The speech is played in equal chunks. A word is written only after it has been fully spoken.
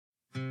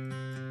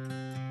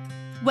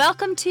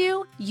Welcome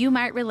to You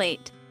Might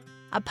Relate,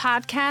 a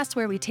podcast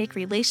where we take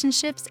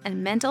relationships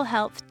and mental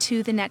health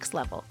to the next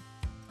level.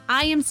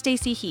 I am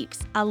Stacy Heaps,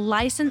 a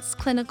licensed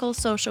clinical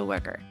social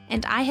worker,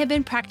 and I have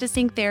been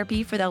practicing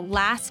therapy for the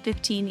last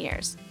 15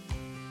 years.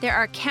 There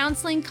are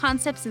counseling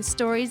concepts and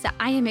stories that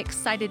I am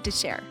excited to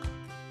share.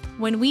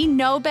 When we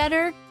know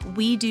better,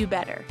 we do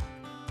better.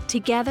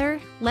 Together,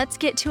 let's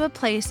get to a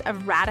place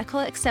of radical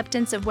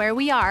acceptance of where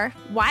we are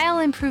while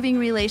improving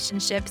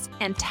relationships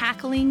and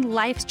tackling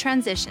life's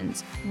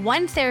transitions,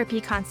 one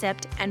therapy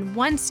concept and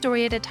one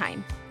story at a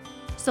time.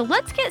 So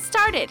let's get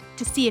started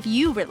to see if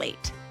you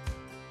relate.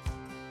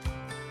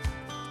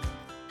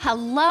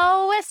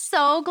 Hello,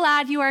 so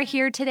glad you are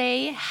here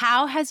today.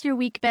 How has your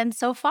week been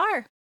so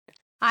far?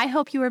 I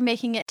hope you are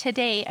making it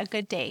today a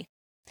good day.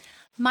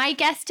 My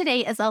guest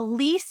today is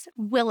Elise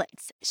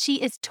Willits.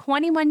 She is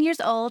 21 years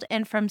old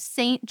and from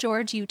St.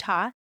 George,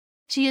 Utah.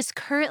 She is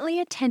currently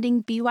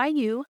attending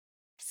BYU,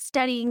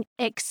 studying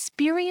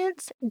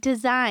experience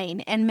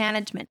design and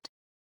management.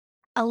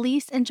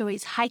 Elise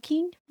enjoys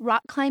hiking,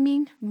 rock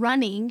climbing,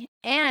 running,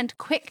 and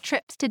quick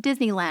trips to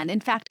Disneyland. In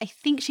fact, I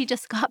think she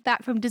just got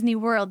back from Disney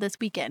World this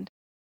weekend.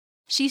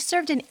 She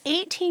served an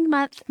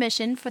 18-month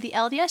mission for the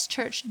LDS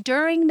Church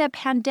during the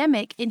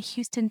pandemic in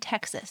Houston,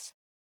 Texas.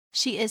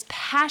 She is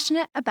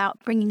passionate about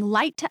bringing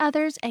light to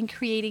others and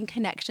creating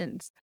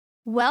connections.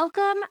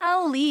 Welcome,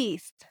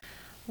 Elise.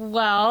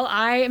 Well,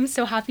 I am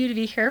so happy to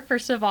be here,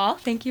 first of all.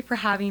 Thank you for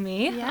having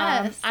me.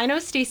 Yes. I know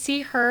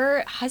Stacy,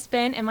 her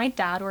husband and my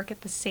dad work at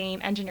the same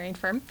engineering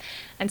firm,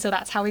 and so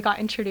that's how we got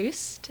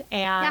introduced.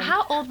 And Now,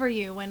 how old were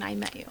you when I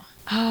met you?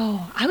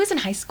 Oh, I was in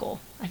high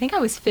school. I think I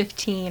was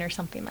 15 or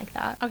something like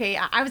that. Okay,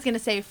 I was going to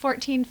say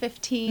 14,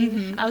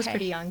 15. I was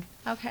pretty young.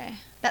 Okay.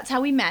 That's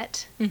how we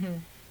met.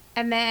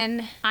 And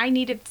then I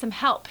needed some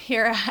help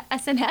here at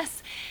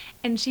SNS,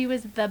 and she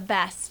was the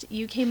best.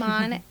 You came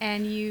on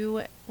and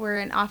you were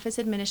an office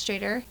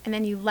administrator, and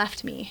then you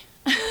left me.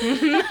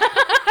 You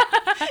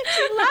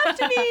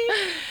left me.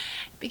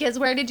 Because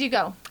where did you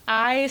go?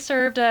 I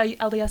served a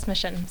LDS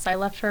mission, so I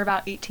left for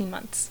about 18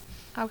 months.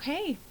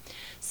 Okay.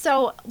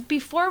 So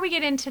before we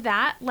get into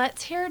that,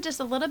 let's hear just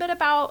a little bit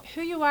about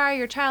who you are,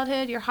 your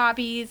childhood, your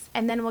hobbies,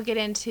 and then we'll get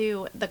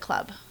into the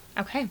club.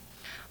 Okay.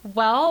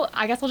 Well,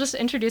 I guess I'll just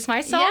introduce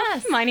myself.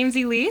 Yes. My name's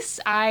Elise.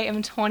 I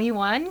am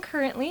 21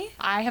 currently.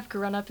 I have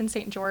grown up in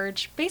St.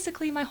 George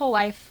basically my whole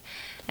life.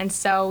 And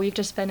so we've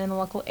just been in the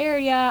local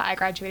area. I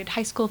graduated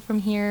high school from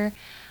here.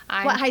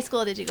 What high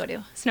school did you go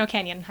to? Snow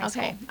Canyon High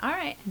School. Okay, all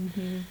right.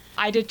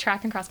 I did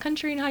track and cross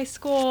country in high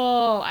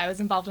school. I was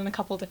involved in a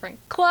couple different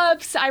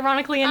clubs,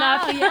 ironically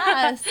enough. Oh,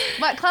 yes.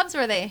 What clubs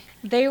were they?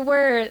 They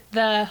were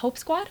the Hope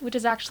Squad, which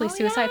is actually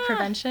suicide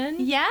prevention.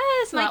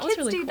 Yes, So my that was kids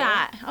really do cool.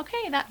 that.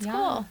 Okay, that's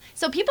cool.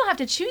 So people have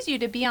to choose you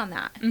to be on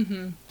that.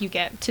 You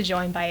get to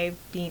join by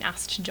being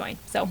asked to join.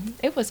 So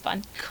it was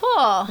fun.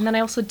 Cool. And then I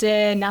also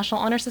did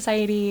National Honor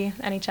Society,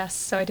 NHS,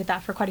 so I did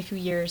that for quite a few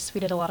years.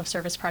 We did a lot of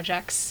service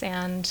projects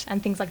and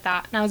things like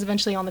that. And I was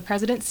eventually on the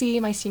presidency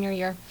my senior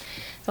year,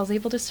 so I was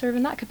able to serve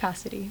in that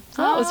capacity.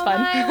 So that was fun.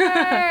 Oh,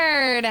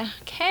 my word.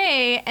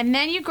 Okay, and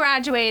then you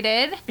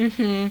graduated.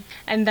 And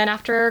then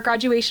after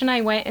graduation,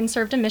 I went and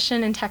served a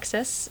mission in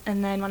Texas.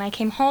 And then when I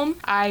came home,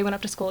 I went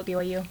up to school at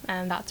BYU,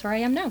 and that's where I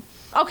am now.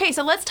 Okay,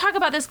 so let's talk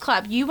about this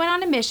club. You went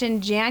on a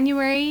mission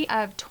January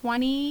of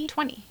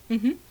 2020.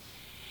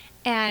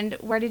 And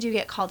where did you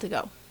get called to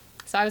go?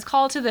 So I was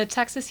called to the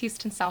Texas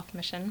Houston South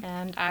mission,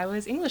 and I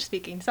was English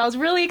speaking. So I was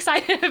really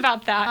excited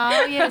about that.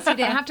 Oh, yes, you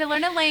didn't have to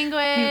learn a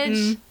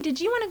language.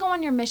 Did you want to go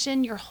on your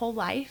mission your whole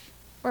life?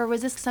 Or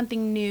was this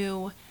something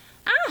new?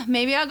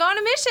 Maybe I'll go on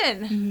a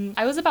mission.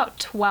 I was about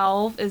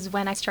 12 is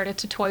when I started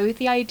to toy with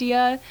the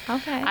idea.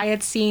 Okay. I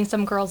had seen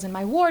some girls in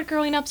my ward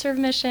growing up serve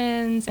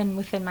missions, and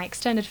within my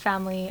extended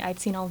family, I'd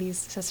seen all these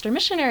sister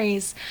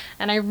missionaries,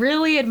 and I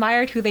really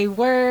admired who they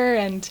were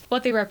and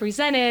what they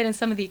represented and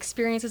some of the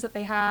experiences that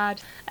they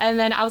had. And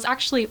then I was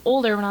actually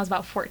older when I was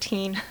about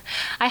 14.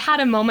 I had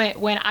a moment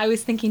when I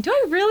was thinking, do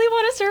I really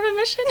want to serve a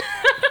mission?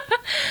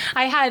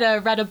 I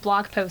had read a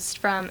blog post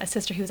from a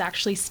sister who was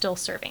actually still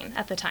serving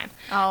at the time.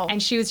 Oh.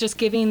 And she was just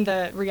giving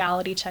the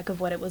reality check of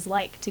what it was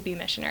like to be a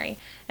missionary.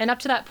 And up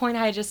to that point,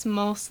 I had just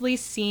mostly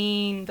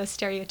seen the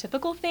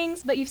stereotypical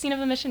things that you've seen of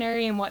a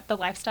missionary and what the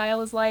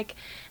lifestyle is like.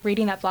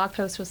 Reading that blog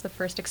post was the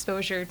first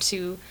exposure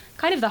to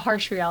kind of the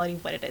harsh reality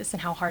of what it is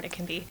and how hard it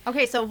can be.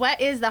 Okay, so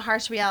what is the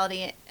harsh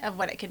reality of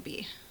what it could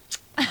be?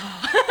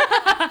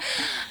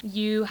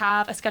 You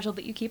have a schedule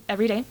that you keep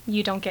every day.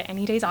 You don't get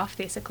any days off,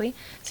 basically.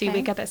 So you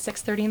wake up at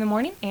 6:30 in the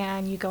morning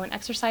and you go and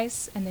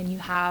exercise, and then you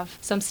have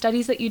some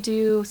studies that you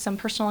do, some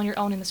personal on your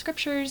own in the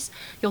scriptures.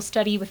 You'll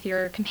study with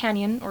your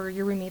companion or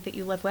your roommate that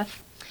you live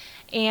with,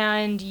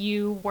 and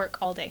you work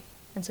all day.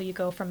 And so you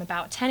go from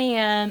about 10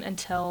 a.m.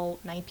 until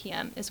 9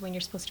 p.m. is when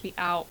you're supposed to be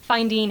out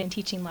finding and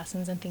teaching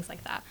lessons and things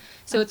like that.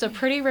 So it's a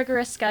pretty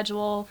rigorous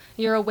schedule.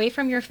 You're away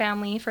from your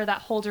family for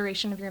that whole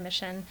duration of your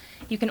mission.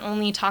 You can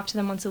only talk to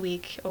them once a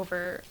week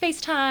over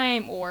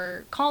FaceTime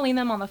or calling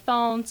them on the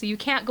phone. So you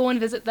can't go and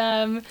visit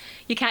them.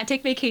 You can't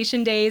take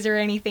vacation days or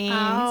anything.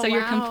 So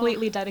you're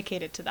completely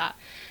dedicated to that.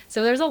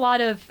 So there's a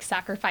lot of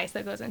sacrifice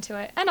that goes into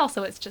it. And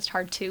also it's just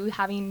hard too,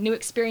 having new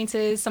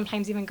experiences,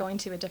 sometimes even going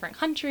to a different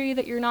country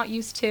that you're not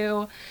used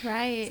to.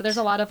 Right. So there's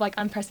a lot of like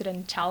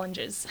unprecedented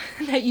challenges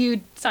that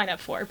you sign up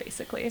for,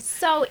 basically.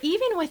 So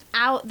even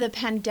without the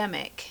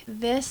pandemic,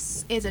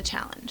 this is a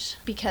challenge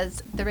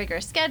because the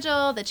rigorous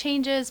schedule, the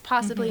changes,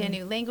 possibly a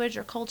new language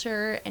or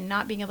culture, and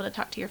not being able to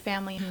talk to your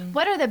family.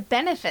 What are the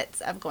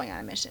benefits of going on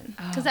a mission?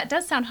 Because that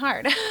does sound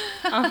hard.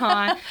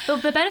 So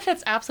the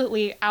benefits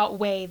absolutely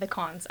outweigh the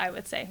cons, I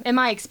would say. In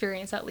my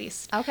experience, at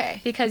least. Okay.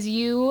 Because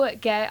you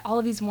get all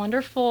of these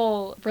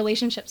wonderful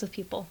relationships with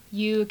people.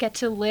 You get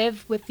to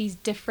live with these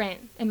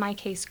different, in my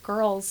case,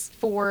 girls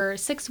for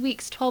 6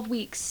 weeks, 12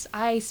 weeks.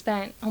 I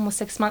spent almost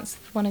 6 months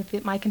with one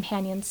of my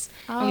companions,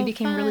 and we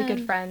became really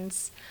good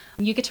friends.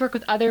 You get to work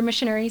with other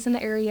missionaries in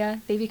the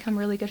area. They become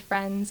really good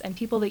friends, and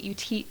people that you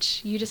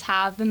teach, you just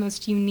have the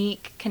most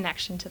unique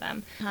connection to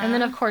them. And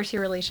then, of course,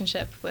 your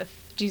relationship with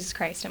Jesus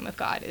Christ and with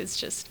God is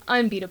just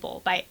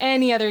unbeatable by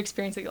any other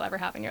experience that you'll ever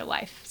have in your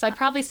life. So I'd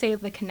probably say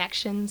the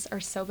connections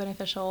are so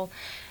beneficial,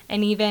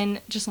 and even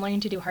just learning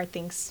to do hard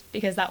things,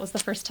 because that was the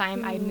first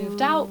time I'd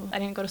moved out. I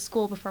didn't go to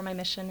school before my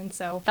mission, and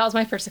so that was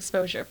my first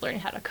exposure of learning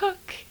how to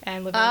cook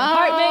and live in an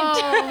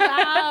apartment.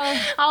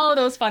 Wow. All of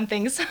those fun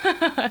things.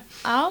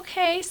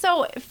 Okay,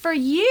 so for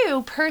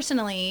you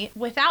personally,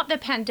 without the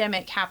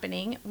pandemic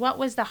happening, what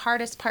was the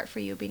hardest part for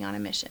you being on a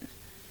mission?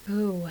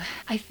 Ooh,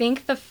 I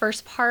think the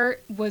first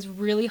part was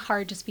really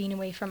hard, just being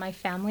away from my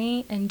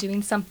family and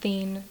doing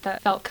something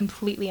that felt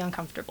completely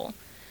uncomfortable.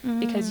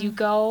 Because you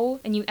go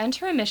and you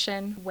enter a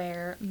mission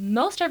where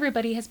most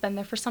everybody has been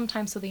there for some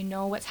time, so they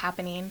know what's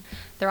happening.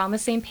 They're on the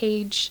same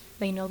page.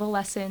 They know the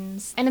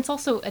lessons. And it's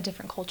also a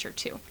different culture,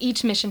 too.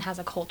 Each mission has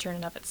a culture in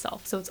and of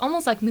itself. So it's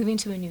almost like moving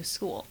to a new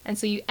school. And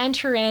so you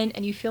enter in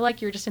and you feel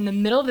like you're just in the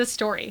middle of this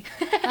story.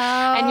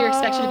 And you're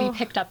expected to be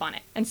picked up on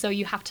it. And so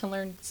you have to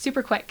learn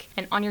super quick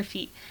and on your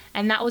feet.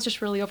 And that was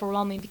just really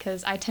overwhelming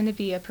because I tend to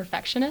be a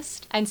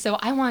perfectionist. And so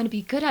I wanted to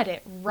be good at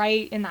it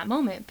right in that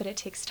moment, but it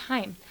takes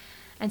time.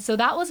 And so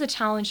that was a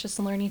challenge, just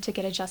learning to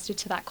get adjusted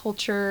to that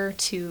culture,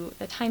 to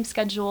the time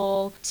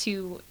schedule,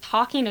 to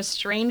talking to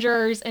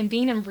strangers and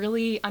being in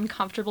really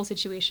uncomfortable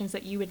situations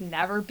that you would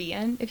never be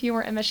in if you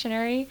weren't a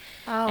missionary.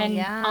 And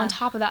on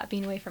top of that,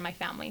 being away from my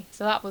family.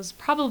 So that was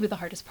probably the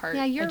hardest part.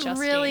 Yeah, you're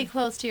adjusting. really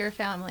close to your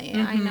family.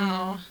 I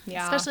know.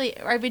 Yeah.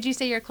 Especially, or would you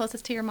say you're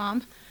closest to your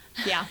mom?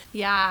 Yeah.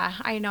 Yeah,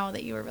 I know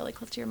that you were really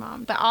close to your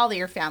mom. But all of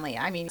your family,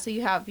 I mean, so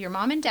you have your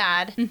mom and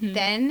dad,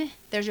 then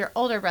there's your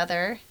older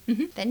brother,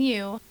 then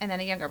you, and then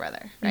a younger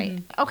brother, right?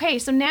 Okay,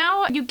 so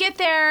now you get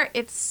there,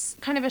 it's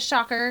kind of a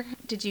shocker.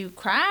 Did you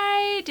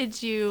cry?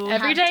 Did you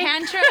Every have day.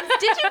 tantrums?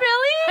 Did you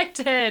really? I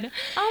did.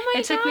 Oh my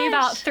It took me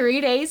about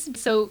 3 days.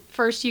 So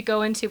first you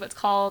go into what's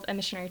called a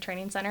missionary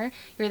training center.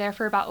 You're there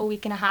for about a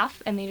week and a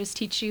half, and they just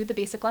teach you the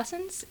basic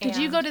lessons. Did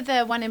you go to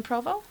the one in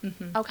Provo?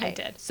 Okay. I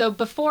did. So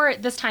before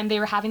this time, they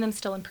were having them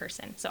still in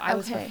person. So I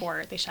was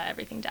before they shut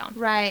everything down.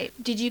 Right.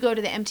 Did you go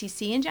to the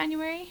MTC in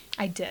January?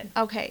 I did.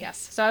 Okay. Yes.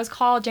 So I was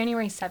called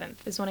January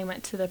 7th is when I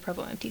went to the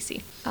Provo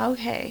MTC.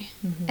 Okay.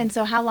 And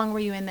so how long were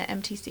you in the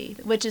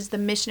MTC, which is the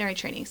Missionary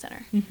Training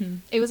Center?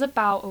 It was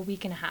about a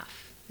week and a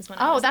half is when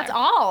I was that's there.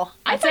 all.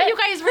 I That's thought it. you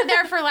guys were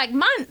there for like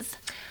months.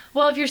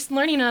 Well, if you're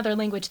learning another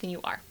language, then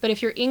you are. But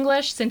if you're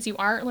English, since you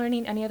aren't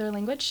learning any other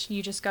language,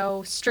 you just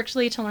go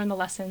strictly to learn the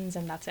lessons,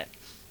 and that's it.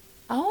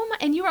 Oh my,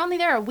 and you were only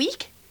there a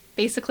week?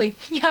 Basically,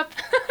 yep.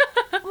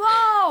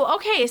 Whoa,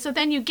 okay, so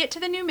then you get to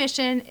the new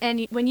mission,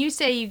 and when you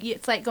say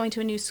it's like going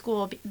to a new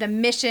school, the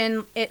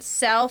mission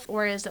itself,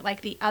 or is it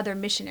like the other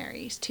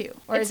missionaries too?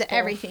 Or It's is it both.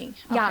 everything?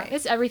 Yeah, Okay.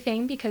 it's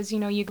everything because, you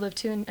live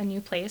to a new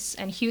place,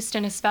 and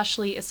Houston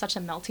especially is such a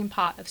melting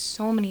pot of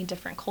so many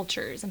different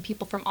cultures and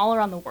people from all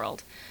around the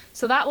world.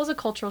 So that was a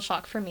cultural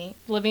shock for me.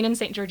 Living in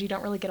St. George, you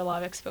don't really get a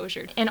lot of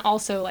exposure. And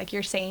also, like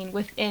you're saying,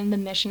 within the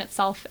mission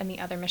itself and the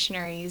other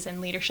missionaries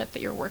and leadership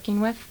that you're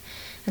working with.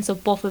 And so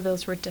both of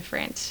those were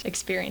different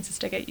experiences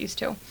to get used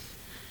to.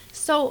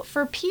 So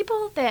for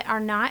people that are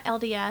not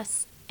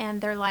LDS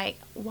and they're like,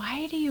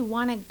 why do you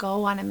want to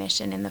go on a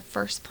mission in the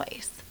first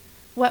place?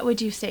 What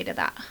would you say to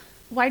that?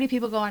 Why do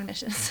people go on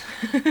missions?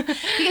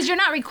 Because you're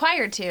not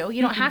required to.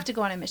 You don't have to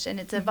go on a mission.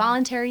 It's a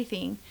voluntary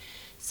thing.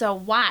 So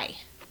why?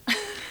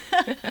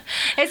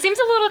 It seems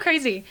a little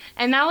crazy.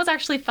 And that was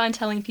actually fun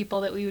telling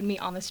people that we would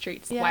meet on the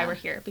streets why we're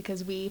here.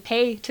 Because we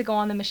pay to go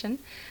on the mission.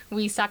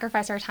 We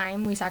sacrifice our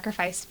time. We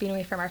sacrifice being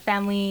away from our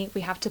family.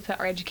 We have to put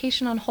our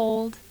education on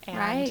hold.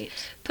 And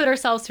put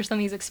ourselves through some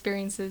of these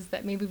experiences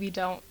that maybe we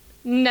don't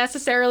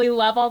necessarily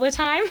love all the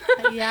time.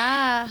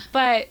 Yeah.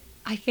 But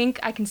I think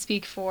I can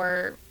speak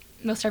for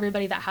most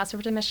everybody that has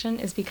served a mission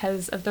is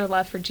because of their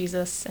love for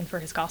Jesus and for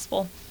his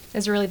gospel.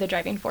 is really the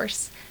driving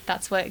force.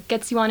 That's what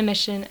gets you on a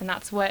mission, and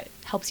that's what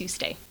helps you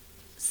stay.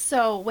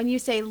 So when you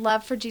say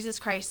love for Jesus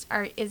Christ,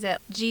 is it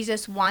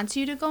Jesus wants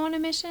you to go on a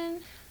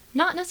mission?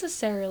 Not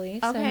necessarily,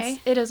 Okay. since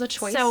it is a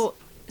choice.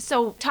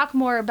 So talk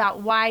more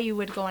about why you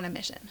would go on a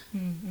mission.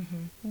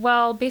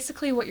 Well,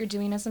 basically what you're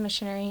doing as a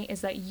missionary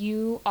is that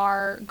you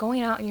are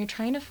going out and you're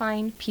trying to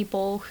find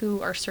people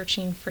who are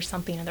searching for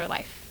something in their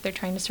life. They're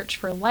trying to search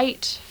for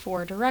light,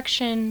 for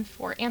direction,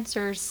 for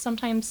answers.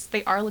 Sometimes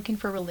they are looking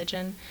for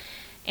religion.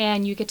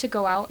 And you get to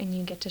go out and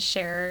you get to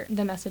share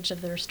the message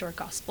of the restored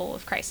gospel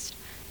of Christ.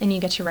 And you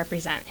get to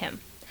represent him.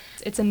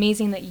 It's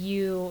amazing that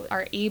you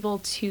are able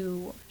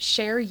to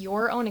share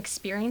your own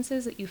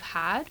experiences that you've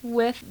had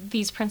with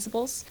these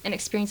principles and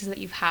experiences that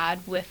you've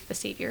had with the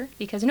Savior,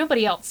 because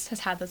nobody else has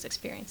had those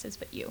experiences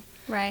but you.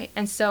 Right.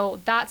 And so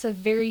that's a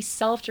very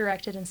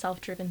self-directed and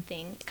self-driven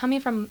thing,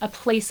 coming from a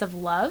place of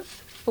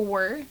love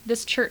for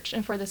this church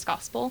and for this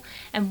gospel,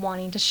 and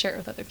wanting to share it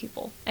with other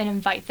people and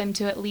invite them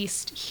to at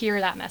least hear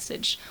that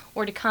message,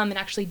 or to come and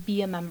actually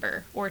be a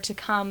member, or to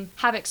come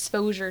have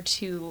exposure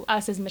to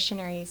us as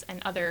missionaries and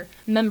other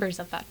members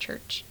of that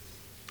church.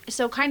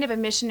 So kind of a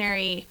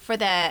missionary for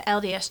the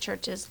LDS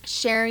Church is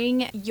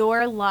sharing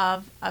your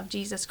love of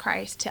Jesus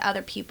Christ to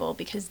other people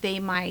because they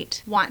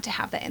might want to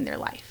have that in their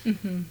life.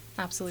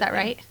 Absolutely. Is that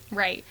right?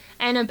 Right.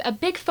 And a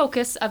big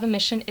focus of a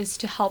mission is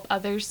to help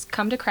others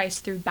come to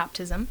Christ through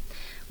baptism.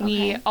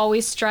 We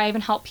always strive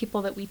and help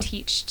people that we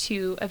teach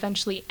to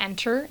eventually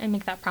enter and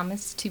make that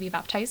promise to be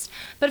baptized.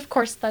 But of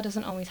course, that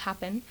doesn't always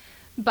happen.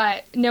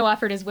 But no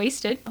effort is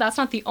wasted. That's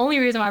not the only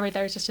reason why we're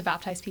there, is just to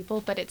baptize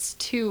people, but it's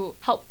to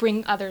help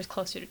bring others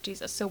closer to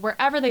Jesus. So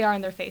wherever they are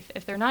in their faith,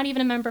 if they're not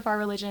even a member of our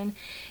religion,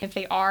 if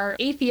they are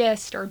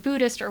atheist or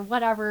Buddhist or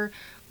whatever,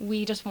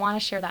 we just want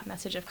to share that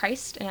message of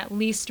Christ and at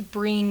least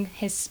bring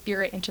his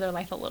spirit into their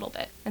life a little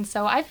bit. And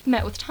so I've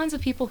met with tons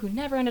of people who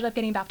never ended up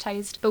getting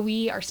baptized, but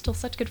we are still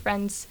such good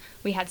friends.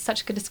 We had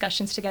such good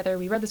discussions together.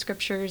 We read the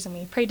scriptures and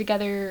we prayed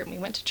together and we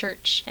went to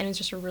church, and it was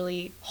just a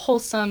really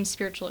wholesome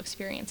spiritual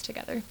experience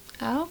together.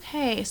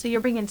 Okay, so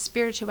you're bringing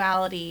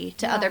spirituality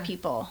to other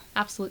people.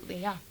 Absolutely,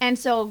 yeah. And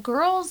so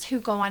girls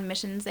who go on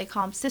missions, they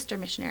call them sister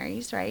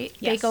missionaries, right?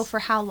 Yes. They go for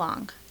how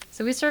long?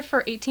 So we served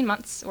for 18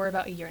 months, or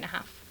about a year and a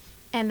half.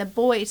 And the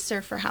boys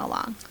serve for how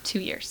long? 2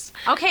 years.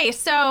 Okay,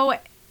 so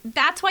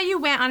that's why you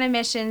went on a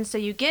mission. So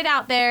you get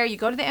out there, you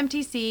go to the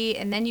MTC,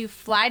 and then you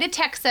fly to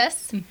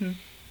Texas.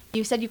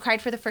 You said you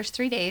cried for the first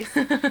 3 days.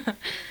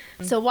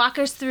 So walk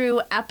us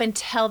through up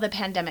until the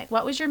pandemic.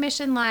 What was your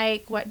mission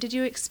like? What did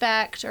you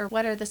expect? Or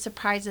what are the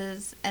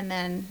surprises? And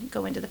then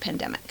go into the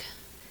pandemic.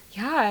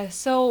 Yeah,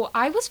 so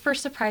I was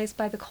first surprised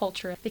by the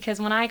culture,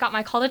 because when I got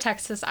my call to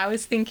Texas, I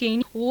was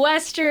thinking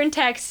Western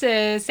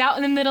Texas, out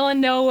in the middle of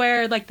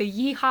nowhere, like the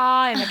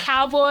yeehaw and the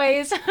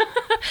cowboys.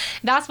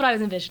 That's what I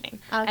was envisioning.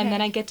 Okay. And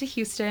then I get to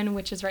Houston,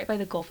 which is right by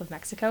the Gulf of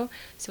Mexico.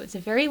 So it's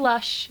very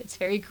lush, it's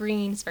very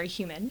green, it's very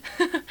humid.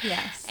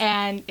 Yes.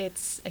 And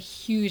it's a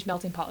huge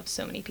melting pot of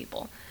so many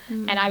people.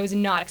 And I was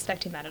not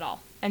expecting that at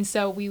all. And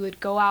so we would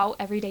go out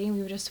every day and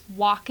we would just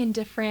walk in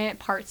different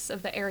parts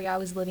of the area I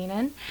was living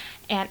in.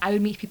 And I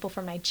would meet people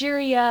from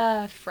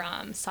Nigeria,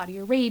 from Saudi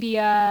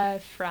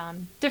Arabia,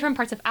 from different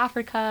parts of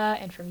Africa,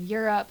 and from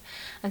Europe.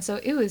 And so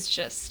it was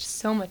just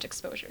so much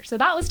exposure. So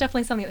that was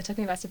definitely something that took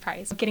me by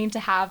surprise, getting to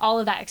have all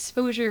of that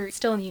exposure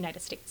still in the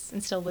United States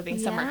and still living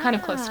somewhere kind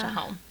of close to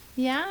home.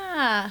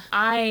 Yeah.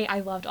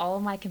 I loved all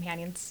of my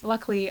companions.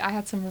 Luckily, I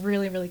had some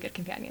really, really good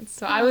companions.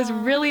 So I was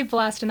really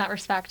blessed in that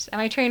respect. And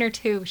my trainer,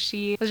 too,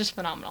 she was just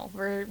phenomenal.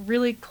 We're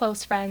really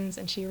close friends,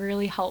 and she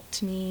really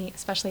helped me,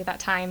 especially at that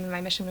time.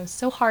 My mission was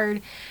so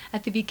hard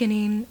at the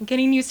beginning,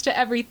 getting used to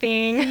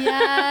everything.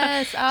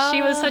 Yes.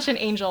 She was such an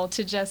angel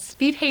to just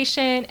be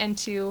patient and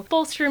to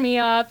bolster me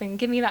up and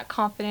give me that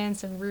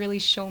confidence and really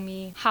show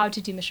me how to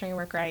do missionary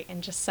work right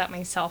and just set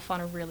myself on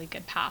a really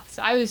good path.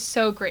 So I was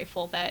so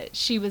grateful that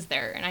she was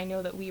there, and I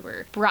know that we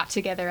were brought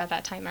together at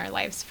that time in our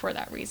lives for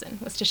that reason,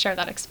 was to share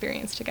that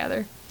experience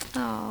together.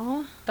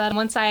 Oh. But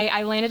once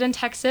I landed in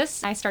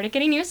Texas, I started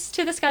getting used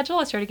to the schedule.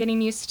 I started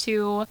getting used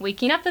to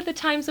waking up at the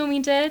times when we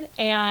did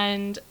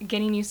and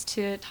getting used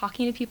to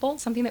talking to people.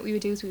 Something that we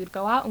would do is we would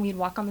go out and we'd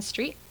walk on the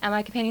street, and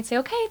my companion would say,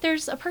 okay,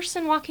 there's a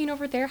person walking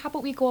over there. How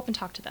about we go up and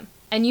talk to them?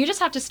 And you just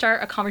have to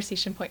start a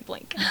conversation point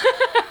blank.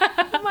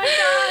 Oh my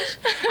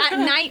gosh. At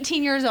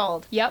 19 years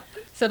old. Yep.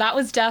 So that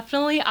was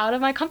definitely out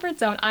of my comfort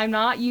zone. I'm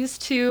not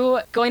used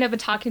to going up and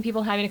talking to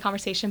people and having a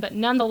conversation, but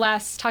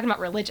nonetheless talking about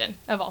religion,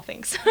 of all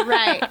things.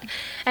 Right.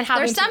 And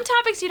there's some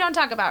topics you don't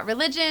talk about.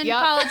 Religion,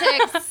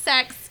 politics,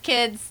 sex,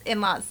 kids,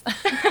 in-laws.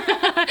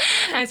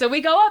 And so we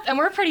go up and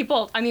we're pretty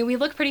bold. I mean, we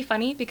look pretty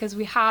funny because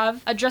we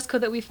have a dress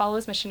code that we follow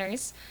as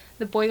missionaries.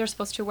 The boys are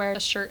supposed to wear a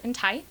shirt and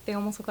tie. They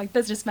almost look like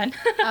businessmen.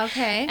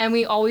 Okay. And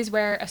we always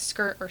wear a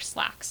skirt or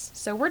slacks.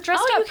 So we're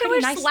dressed up you can pretty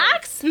wear nicely.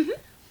 slacks? Mm-hmm.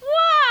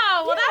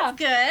 Wow. Well, Yeah.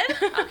 that's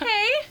good.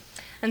 Okay.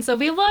 And so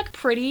we look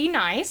pretty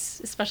nice,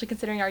 especially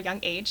considering our young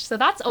age. So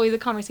that's always a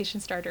conversation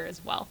starter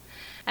as well.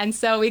 And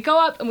so we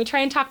go up and we try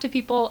and talk to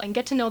people and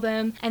get to know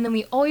them. And then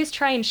we always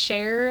try and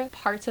share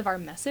parts of our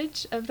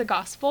message of the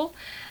gospel.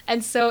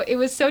 And so it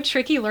was so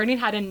tricky learning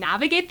how to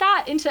navigate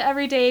that into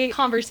everyday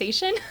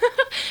conversation.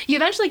 You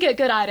eventually get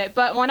good at it.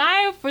 But when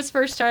I was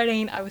first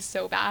starting, I was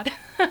so bad.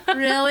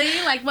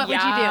 Really? Like, what would you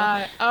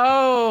do?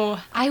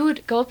 Oh, I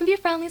would go up and be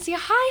friendly and say,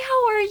 hi,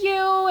 how are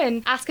you?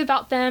 And ask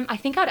about them. I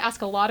think I'd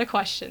ask a lot of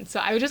questions.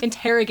 So I would just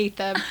interrogate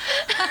them.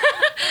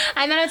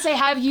 And then I'd say,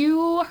 have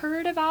you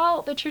heard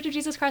about the Church of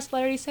Jesus Christ of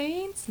Latter-day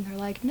Saints? And they're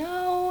like,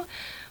 no.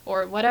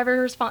 Or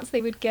whatever response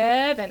they would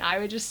give. And I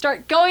would just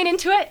start going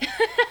into it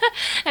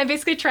and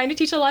basically trying to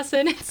teach a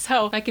lesson.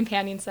 So my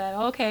companion said,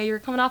 okay, you're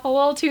coming off a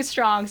little too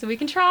strong, so we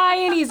can try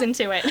and ease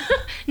into it.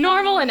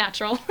 Normal and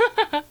natural.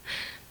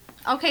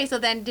 Okay, so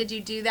then did you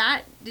do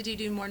that? Did you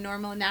do more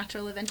normal and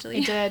natural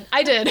eventually?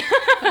 I did.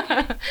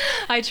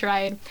 I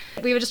tried.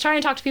 We would just try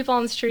and talk to people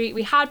on the street.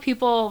 We had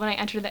people when I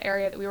entered the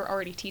area that we were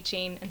already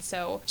teaching, and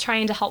so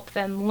trying to help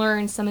them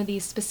learn some of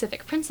these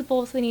specific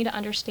principles they need to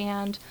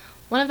understand.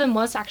 One of them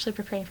was actually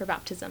preparing for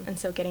baptism, and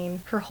so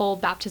getting her whole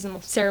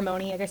baptismal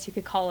ceremony, I guess you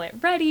could call it,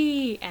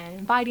 ready, and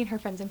inviting her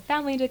friends and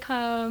family to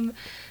come.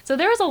 So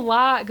there was a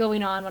lot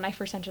going on when I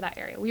first entered that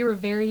area. We were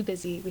very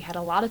busy. We had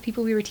a lot of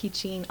people we were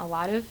teaching, a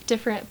lot of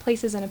different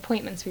places and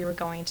appointments we were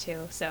going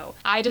to. So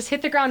I just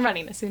hit the ground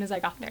running as soon as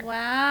I got there.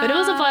 Wow. But it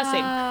was a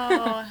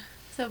blessing.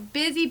 So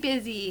busy.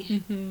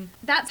 Mm-hmm.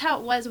 That's how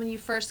it was when you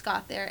first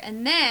got there.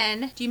 And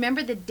then, do you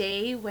remember the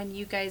day when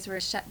you guys were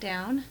shut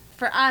down?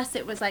 For us,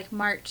 it was like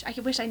March. I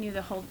wish I knew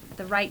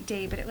the right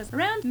day, but it was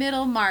around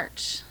middle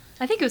March.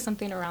 I think it was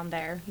something around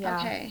there. Yeah.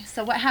 Okay.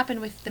 So what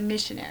happened with the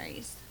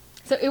missionaries?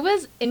 So it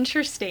was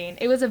interesting.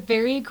 It was a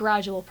very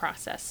gradual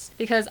process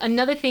because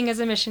another thing as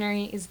a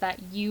missionary is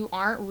that you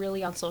aren't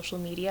really on social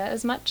media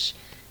as much.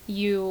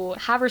 You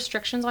have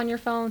restrictions on your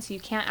phone, so you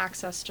can't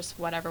access just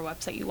whatever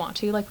website you want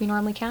to like we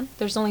normally can.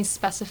 There's only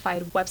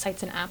specified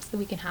websites and apps that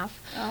we can have.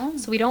 Oh.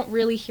 So we don't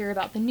really hear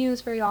about the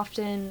news very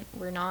often.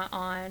 We're not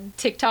on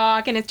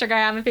TikTok and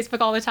Instagram and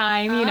Facebook all the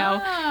time, you know.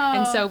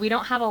 And so we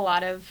don't have a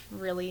lot of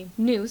really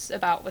news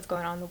about what's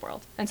going on in the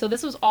world. And so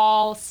this was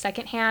all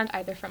secondhand,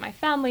 either from my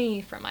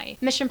family, from my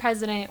mission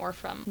president, or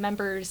from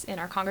members in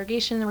our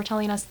congregation that were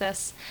telling us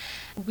this.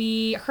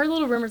 We heard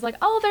little rumors like,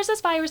 oh, there's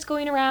this virus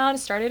going around. It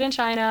started in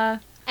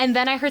China. And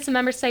then I heard some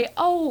members say,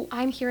 oh,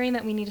 I'm hearing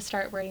that we need to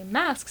start wearing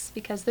masks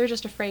because they're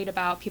just afraid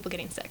about people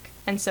getting sick.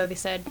 And so they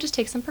said, just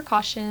take some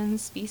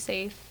precautions, be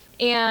safe.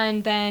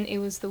 And then it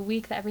was the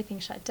week that everything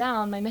shut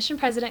down. My mission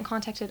president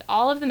contacted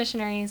all of the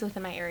missionaries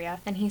within my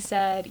area, and he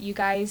said, you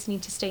guys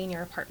need to stay in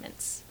your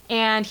apartments.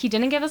 And he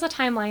didn't give us a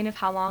timeline of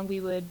how long we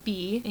would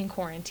be in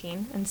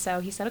quarantine. And so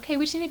he said, okay,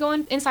 we just need to go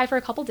inside for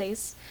a couple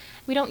days.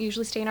 We don't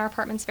usually stay in our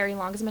apartments very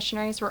long as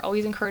missionaries. We're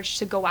always encouraged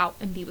to go out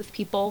and be with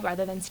people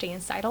rather than stay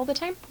inside all the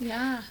time.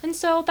 Yeah. And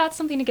so that's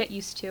something to get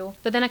used to.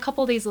 But then a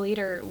couple days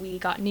later, we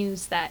got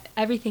news that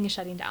everything is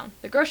shutting down.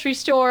 The grocery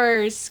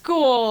stores,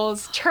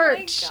 schools,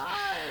 church. Oh my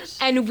gosh.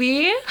 And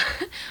we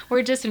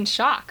were just in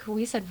shock.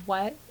 We said,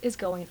 what is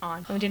going on?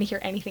 And we didn't hear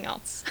anything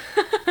else.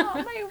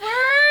 Oh my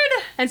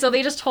word. And so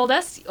they just told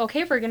us,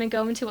 okay, we're going to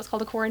go into what's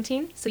called a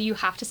quarantine. So you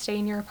have to stay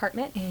in your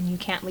apartment and you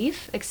can't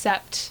leave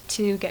except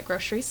to get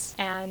groceries.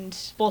 And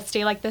we'll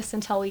stay like this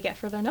until we get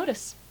further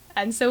notice.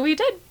 And so we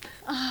did.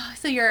 Oh,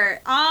 so you're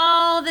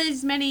all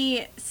these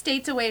many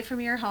states away from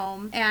your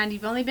home, and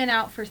you've only been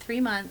out for 3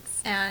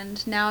 months,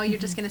 and now you're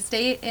just going to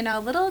stay in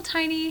a little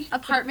tiny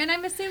apartment,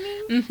 I'm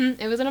assuming?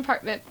 Mm-hmm. It was an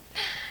apartment.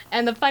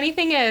 And the funny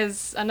thing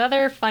is,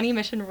 another funny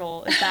mission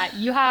rule is that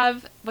you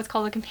have what's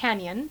called a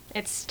companion.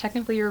 It's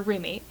technically your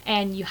roommate,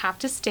 and you have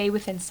to stay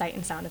within sight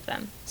and sound of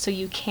them. So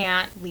you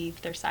can't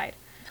leave their side.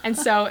 And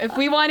so if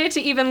we wanted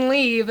to even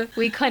leave,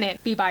 we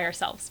couldn't be by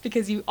ourselves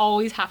because you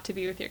always have to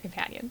be with your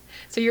companion.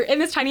 So you're in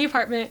this tiny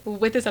apartment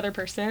with this other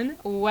person,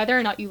 whether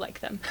or not you like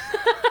them.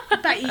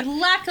 But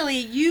luckily,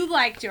 you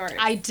liked yours.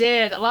 I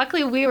did.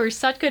 Luckily, we were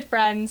such good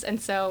friends,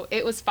 and so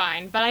it was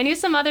fine. But I knew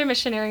some other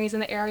missionaries in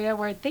the area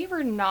where they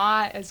were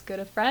not as good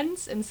of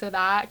friends, and so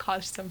that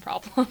caused some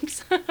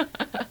problems.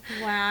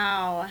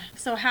 Wow.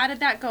 So how did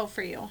that go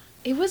for you?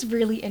 It was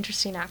really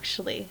interesting,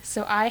 actually.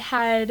 So I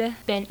had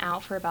been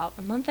out for about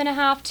a month and a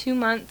half, 2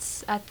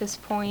 months at this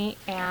point,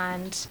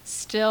 and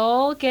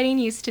still getting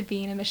used to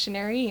being a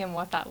missionary and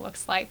what that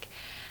looks like.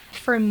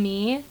 For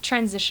me,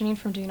 transitioning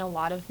from doing a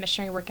lot of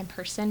missionary work in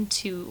person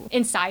to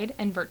inside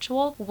and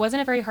virtual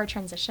wasn't a very hard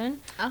transition.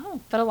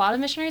 Oh. But a lot of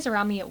missionaries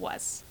around me, it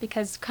was.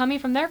 Because coming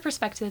from their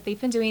perspective, they've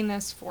been doing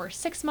this for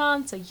 6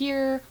 months, a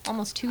year,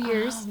 almost 2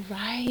 years. Oh,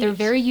 right. They're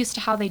very used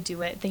to how they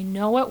do it. They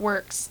know what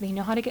works. They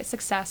know how to get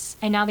success.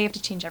 And now they have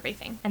to change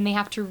everything. And they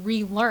have to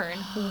relearn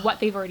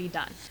what they've already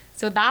done.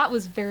 So that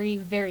was very,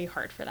 very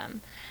hard for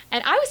them.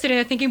 And I was sitting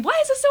there thinking, why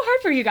is this so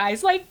hard for you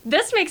guys? Like,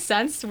 this makes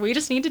sense. We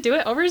just need to do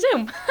it over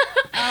Zoom.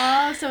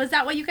 Oh, so is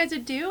that what you guys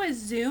would do, is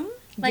Zoom?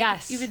 Like,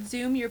 yes. you would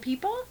Zoom your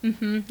people?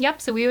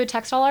 Yep. So we would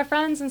text all our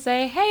friends and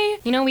say, hey,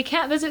 we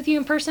can't visit with you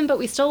in person, but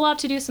we still love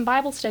to do some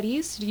Bible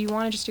studies. Do you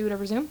want to just do it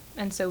over Zoom?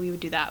 And so we would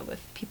do that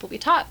with people we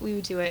taught. We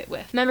would do it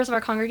with members of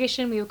our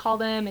congregation. We would call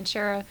them and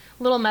share a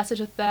little message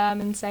with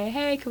them and say,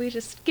 hey, could we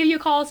just give you a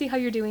call, see how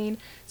you're doing?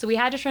 So we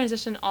had to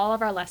transition all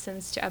of our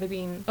lessons to either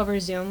being over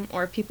Zoom,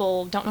 or if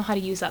people don't know how to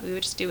use that, we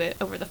would just do it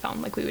over the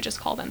phone. Like, we would just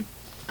call them.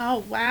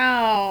 Oh,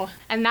 wow.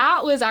 And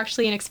that was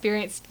actually an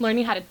experience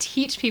learning how to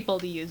teach people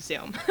to use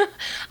Zoom.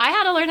 I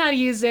had to learn how to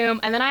use Zoom,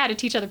 and then I had to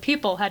teach other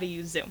people how to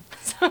use Zoom.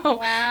 So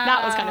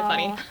that was kind of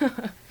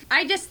funny.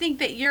 I just think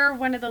that you're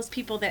one of those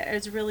people that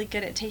is really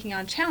good at taking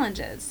on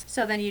challenges.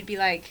 So then you'd be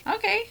like,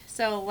 okay,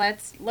 so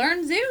let's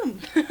learn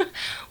Zoom.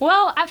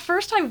 Well, at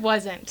first I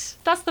wasn't.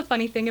 That's the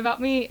funny thing about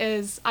me,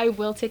 is I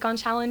will take on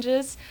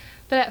challenges,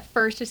 but at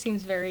first it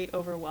seems very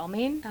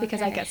overwhelming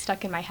because I get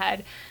stuck in my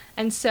head.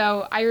 And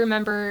so I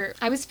remember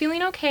I was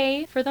feeling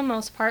okay for the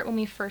most part when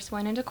we first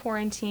went into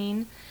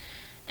quarantine.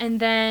 And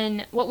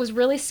then what was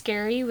really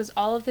scary was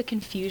all of the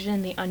confusion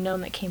and the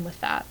unknown that came with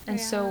that. And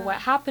so what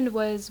happened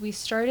was we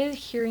started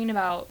hearing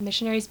about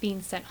missionaries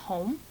being sent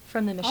home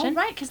from the mission.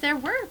 Oh, right, because there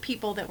were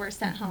people that were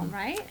sent home,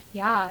 right?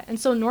 Yeah, and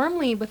so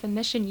normally with a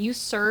mission, you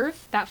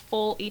serve that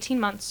full 18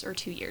 months or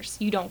 2 years.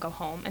 You don't go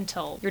home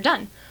until you're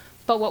done.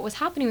 But what was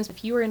happening was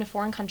if you were in a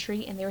foreign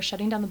country and they were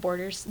shutting down the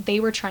borders,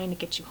 they were trying to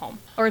get you home.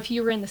 Or if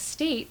you were in the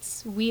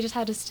States, we just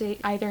had to stay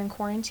either in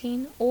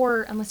quarantine,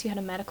 or unless you had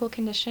a medical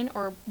condition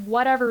or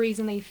whatever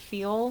reason they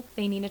feel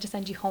they needed to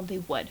send you home, they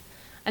would.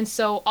 And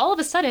so all of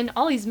a sudden,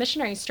 all these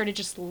missionaries started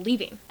just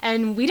leaving.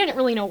 And we didn't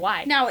really know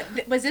why. Now,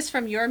 was this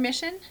from your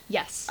mission?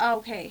 Yes.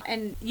 Okay.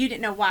 And you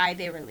didn't know why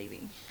they were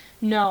leaving?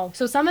 No.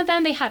 So some of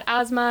them, they had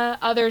asthma,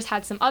 others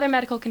had some other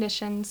medical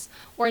conditions,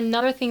 or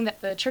another thing that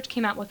the church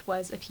came out with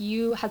was if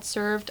you had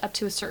served up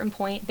to a certain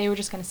point, they were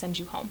just going to send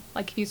you home.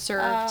 Like if you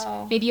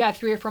served, maybe you had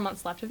 3 or 4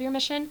 months left of your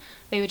mission,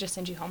 they would just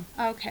send you home.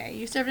 Okay.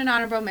 You served an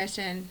honorable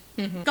mission.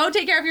 Go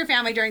take care of your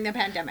family during the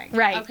pandemic.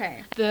 Right.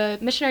 Okay. The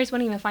missionaries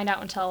wouldn't even find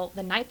out until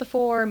the night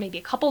before, maybe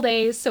a couple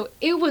days. So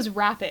it was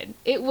rapid.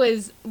 It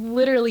was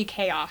literally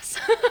chaos.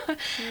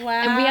 Wow.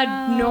 And we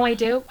had no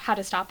idea how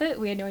to stop it.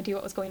 We had no idea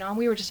what was going on.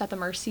 We were just at the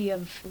mercy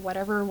of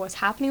whatever was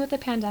happening with the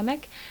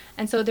pandemic.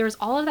 And so there was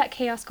all of that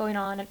chaos going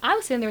on. And I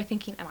was sitting there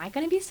thinking, am I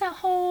going to be sent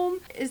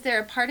home? Is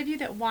there a part of you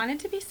that wanted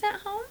to be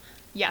sent home?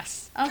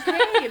 Yes.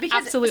 Okay.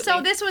 Because, absolutely.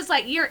 So this was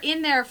like, you're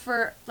in there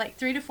for like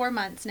 3 to 4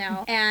 months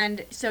now.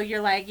 And so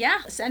you're like,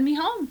 yeah, send me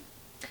home.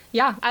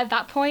 Yeah, at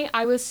that point,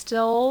 I was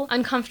still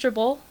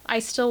uncomfortable. I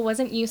still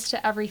wasn't used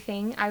to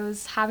everything. I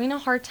was having a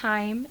hard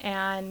time.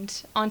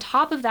 And on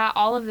top of that,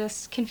 all of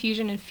this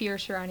confusion and fear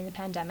surrounding the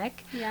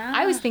pandemic. Yeah.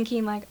 I was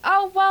thinking like,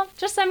 oh, well,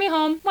 just send me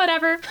home,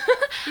 whatever.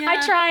 Yeah.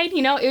 I tried,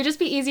 it would just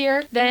be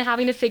easier than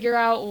having to figure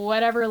out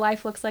whatever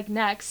life looks like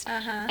next.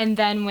 And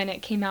then when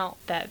it came out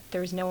that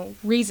there was no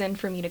reason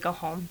for me to go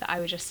home, that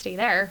I would just stay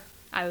there,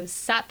 I was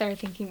sat there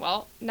thinking,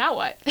 well, now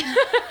what?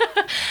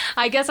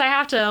 I guess I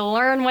have to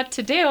learn what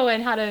to do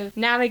and how to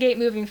navigate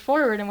moving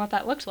forward and what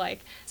that looked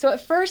like. So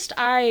at first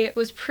I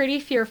was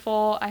pretty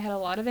fearful. I had a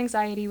lot of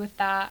anxiety with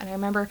that. And I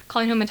remember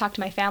calling home and talking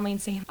to my family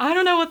and saying, I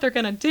don't know what they're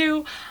going to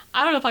do.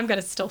 I don't know if I'm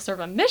going to still serve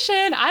a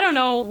mission. I don't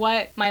know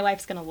what my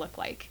life's going to look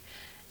like.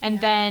 And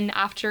then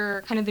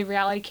after kind of the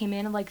reality came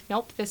in, I'm like,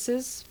 nope, this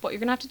is what you're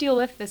going to have to deal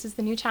with. This is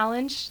the new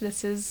challenge.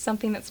 This is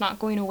something that's not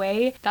going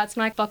away. That's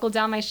when I buckled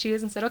down my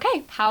shoes and said,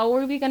 okay, how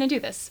are we going to do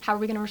this? How are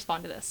we going to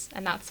respond to this?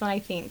 And that's when I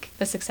think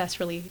the success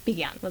really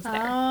began, was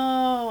there.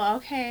 Oh,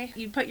 okay.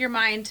 You put your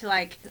mind to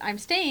like, I'm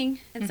staying.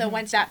 And so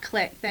once that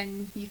clicked,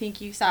 then you think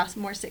you saw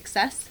some more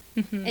success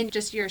in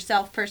just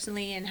yourself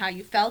personally and how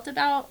you felt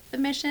about the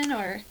mission,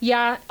 or?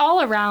 Yeah,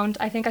 all around.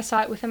 I think I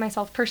saw it within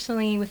myself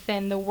personally,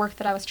 within the work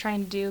that I was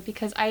trying to do,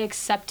 because I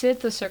accepted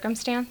the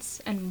circumstance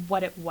and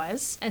what it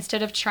was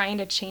instead of trying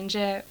to change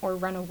it or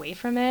run away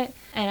from it.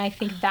 And I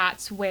think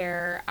that's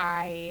where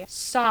I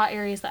saw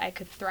areas that I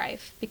could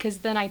thrive, because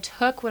then I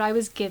took what I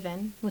was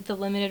given with the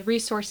limited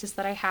resources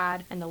that I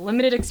had and the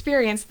limited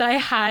experience that I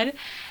had,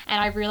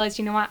 and I realized,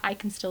 you know what, I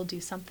can still do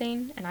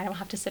something, and I don't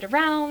have to sit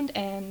around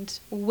and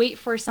wait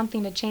for something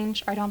to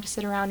change, or I don't have to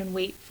sit around and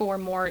wait for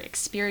more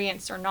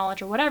experience or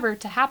knowledge or whatever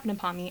to happen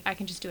upon me. I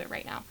can just do it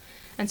right now.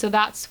 And so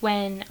that's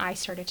when I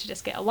started to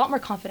just get a lot more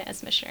confident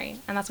as a missionary.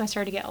 And that's when I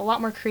started to get a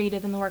lot more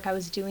creative in the work I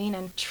was doing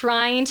and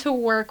trying to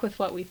work with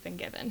what we've been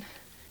given.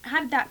 How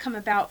did that come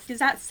about? Because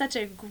that's such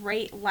a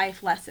great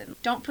life lesson.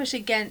 Don't push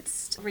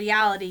against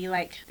reality.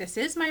 Like, this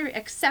is my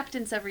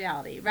acceptance of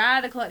reality,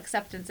 radical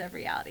acceptance of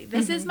reality.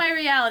 This is my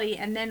reality,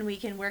 and then we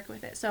can work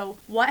with it. So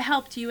what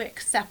helped you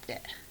accept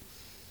it?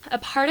 A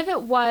part of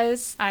it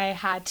was I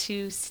had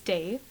to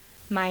stay.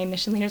 My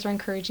mission leaders were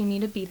encouraging me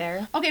to be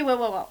there. Okay,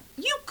 whoa.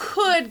 you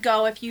could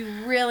go if you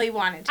really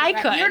wanted to. I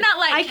right? could. You're not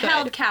like I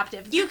held could.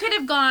 captive. You could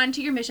have gone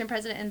to your mission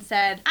president and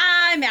said,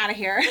 I'm out of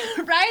here,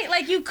 right?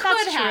 Like you could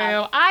That's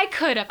have. true. I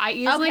could have. I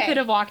easily could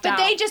have walked out.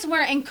 But they just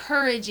weren't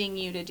encouraging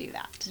you to do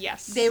that.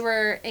 Yes. They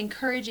were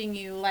encouraging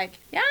you like,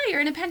 yeah,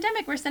 you're in a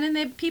pandemic. We're sending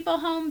the people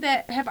home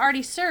that have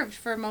already served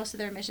for most of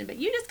their mission. But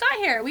you just got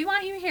here. We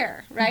want you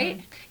here, right?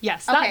 Mm-hmm.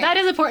 Yes. Okay. That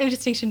is an important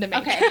distinction to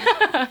make.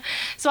 Okay.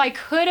 So I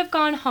could have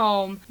gone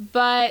home,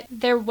 but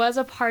there was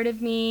a part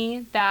of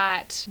me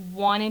that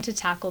wanted to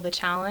tackle the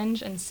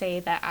challenge and say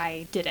that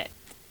I did it.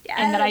 Yes.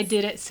 And that I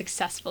did it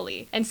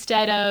successfully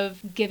instead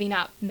of giving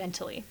up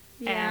mentally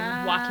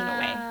and walking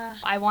away.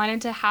 I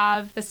wanted to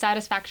have the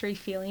satisfactory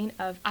feeling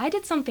of I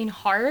did something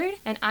hard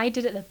and I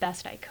did it the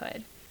best I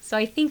could. So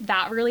I think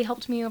that really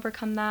helped me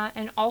overcome that.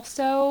 And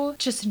also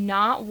just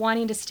not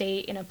wanting to stay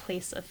in a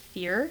place of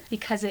fear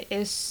because it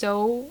is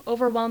so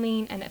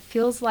overwhelming and it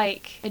feels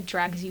like it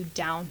drags you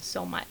down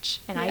so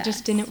much. And I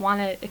just didn't want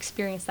to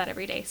experience that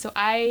every day. So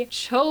I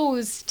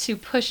chose to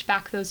push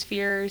back those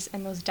fears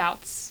and those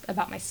doubts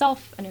about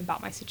myself and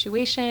about my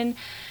situation.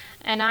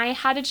 And I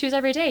had to choose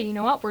every day, you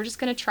know what, we're just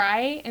going to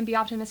try and be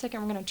optimistic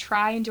and we're going to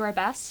try and do our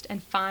best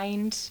and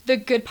find the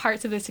good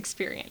parts of this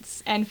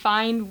experience and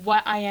find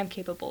what I am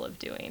capable of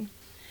doing.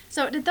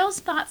 So did those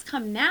thoughts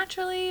come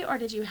naturally, or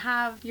did you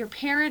have your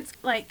parents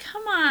like,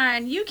 come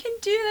on, you can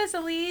do this,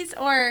 Elise,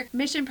 or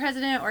mission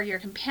president or your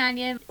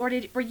companion, or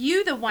were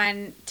you the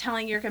one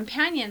telling your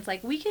companions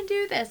like, we can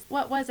do this?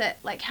 What was it?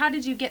 Like, how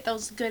did you get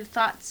those good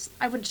thoughts?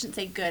 I shouldn't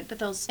say good, but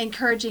those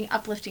encouraging,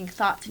 uplifting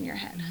thoughts in your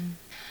head? Mm-hmm.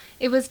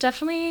 It was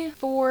definitely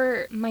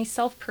for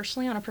myself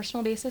personally on a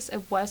personal basis.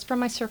 It was from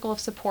my circle of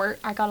support.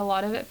 I got a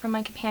lot of it from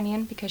my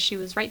companion because she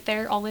was right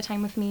there all the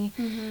time with me.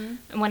 Mm-hmm.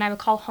 And when I would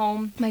call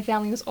home, my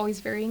family was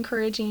always very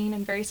encouraging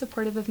and very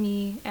supportive of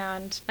me,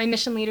 and my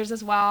mission leaders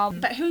as well.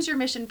 But who's your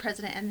mission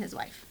president and his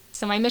wife?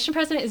 So my mission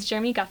president is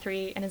Jeremy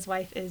Guthrie and his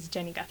wife is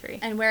Jenny Guthrie.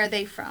 And where are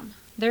they from?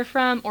 They're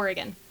from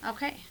Oregon.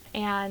 Okay.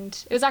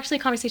 And it was actually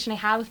a conversation I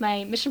had with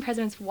my mission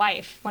president's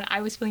wife when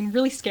I was feeling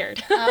really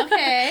scared.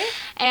 Okay.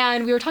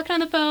 And we were talking on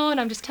the phone.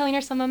 I'm just telling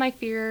her some of my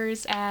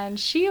fears. And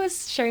she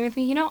was sharing with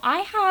me, you know, I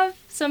have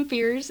some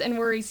fears and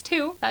worries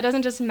too. That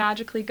doesn't just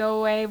magically go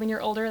away when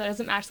you're older. That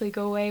doesn't magically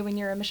go away when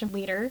you're a mission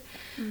leader.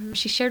 Mm-hmm.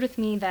 She shared with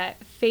me that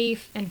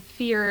faith and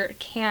fear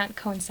can't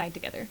coincide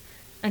together.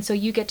 And so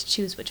you get to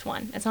choose which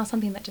one. It's not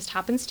something that just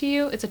happens to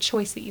you. It's a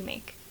choice that you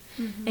make.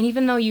 Mm-hmm. And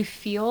even though you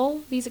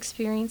feel these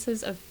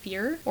experiences of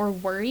fear or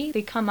worry,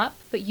 they come up,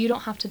 but you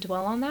don't have to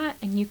dwell on that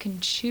and you can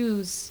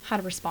choose how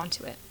to respond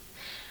to it.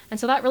 And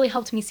so that really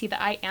helped me see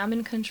that I am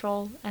in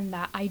control and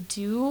that I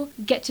do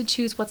get to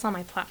choose what's on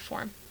my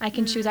platform. I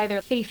can choose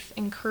either faith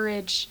and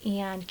courage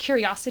and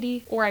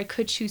curiosity, or I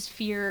could choose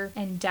fear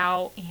and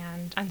doubt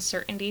and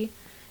uncertainty.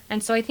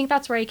 And so I think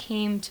that's where I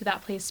came to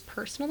that place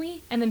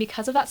personally. And then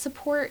because of that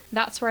support,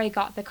 that's where I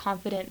got the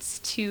confidence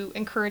to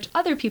encourage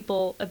other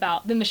people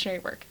about the missionary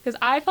work. Because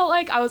I felt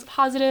like I was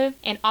positive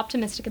and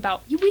optimistic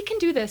about, we can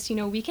do this, you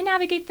know, we can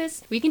navigate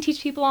this, we can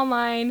teach people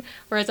online.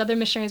 Whereas other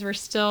missionaries were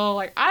still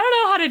like, I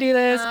don't know how to do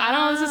this. I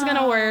don't know if this is going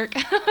to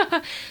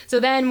work. So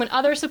then when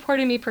others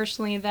supported me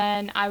personally,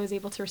 then I was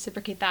able to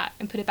reciprocate that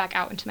and put it back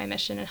out into my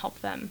mission and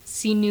help them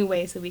see new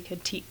ways that we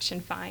could teach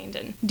and find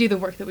and do the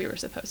work that we were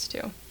supposed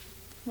to.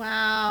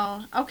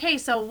 Wow. Okay,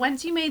 so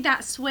once you made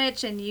that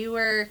switch and you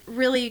were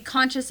really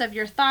conscious of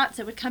your thoughts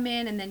that would come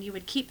in, and then you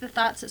would keep the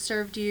thoughts that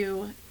served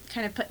you,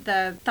 kind of put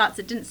the thoughts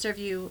that didn't serve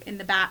you in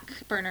the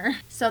back burner.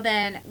 So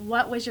then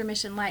what was your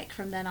mission like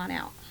from then on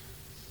out?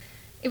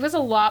 It was a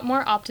lot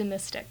more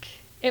optimistic.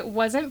 It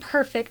wasn't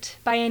perfect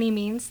by any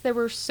means. There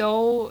were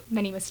so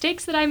many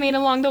mistakes that I made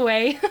along the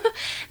way.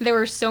 There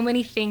were so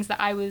many things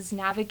that I was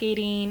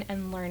navigating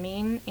and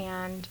learning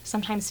and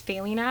sometimes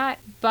failing at,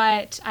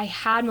 but I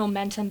had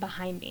momentum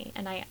behind me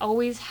and I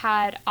always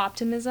had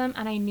optimism,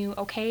 and I knew,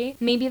 okay,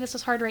 maybe this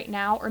is hard right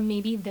now, or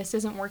maybe this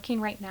isn't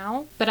working right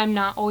now, but I'm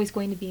not always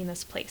going to be in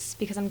this place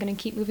because I'm going to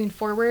keep moving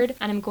forward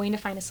and I'm going to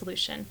find a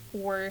solution,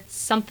 or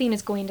something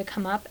is going to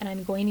come up and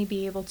I'm going to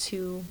be able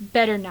to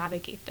better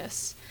navigate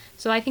this.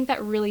 So I think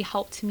that really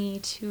helped me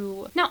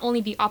to not only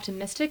be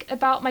optimistic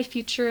about my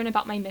future and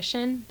about my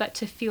mission, but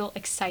to feel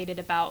excited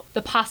about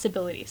the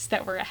possibilities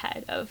that were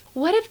ahead of,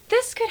 what if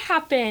this could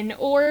happen?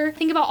 Or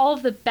think about all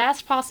of the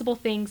best possible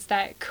things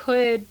that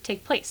could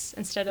take place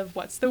instead of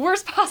what's the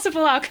worst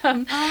possible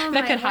outcome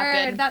that could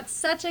happen. That's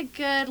such a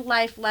good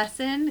life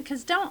lesson,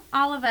 because don't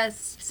all of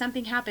us, if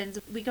something happens,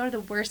 we go to the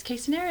worst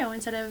case scenario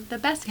instead of the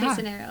best case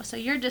scenario. So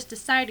you're just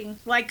deciding,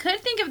 well, I could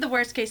think of the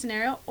worst case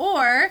scenario,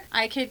 or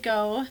I could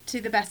go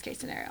to the best case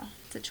scenario.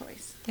 It's a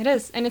choice. It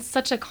is, and it's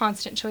such a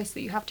constant choice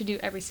that you have to do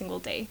every single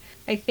day.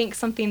 I think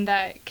something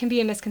that can be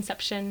a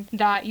misconception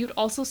that you'd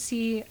also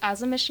see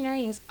as a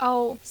missionary is,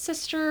 oh,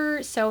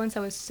 sister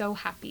so-and-so is so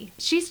happy.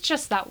 She's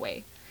just that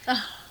way.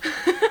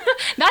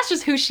 That's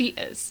just who she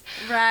is.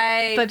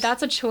 Right. But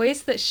that's a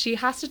choice that she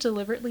has to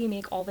deliberately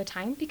make all the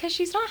time because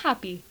she's not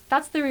happy.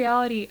 That's the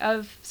reality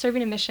of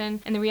serving a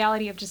mission, and the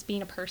reality of just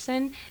being a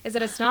person is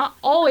that it's not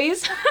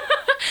always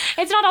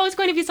It's not always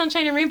going to be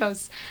sunshine and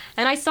rainbows.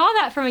 And I saw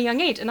that from a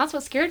young age. And that's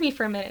what scared me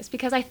for a minute, is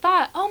because I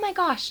thought, oh my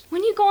gosh,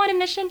 when you go on a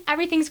mission,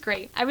 everything's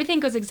great. Everything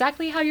goes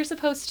exactly how you're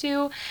supposed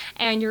to.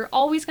 And you're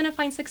always going to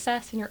find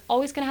success, and you're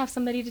always going to have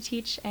somebody to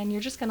teach, and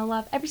you're just going to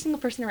love every single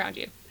person around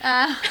you.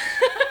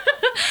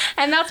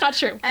 And that's not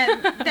true.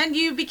 And then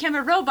you become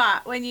a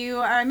robot when you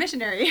are a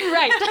missionary.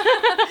 Right.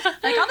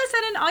 Like all of a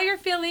sudden, all your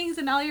feelings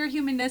and all your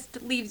humanness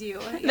leaves you.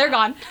 They're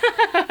gone.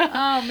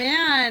 Oh,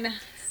 man.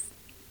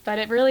 But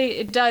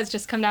it does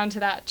just come down to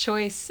that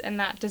choice and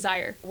that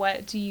desire.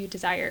 What do you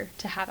desire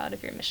to have out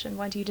of your mission?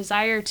 What do you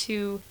desire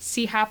to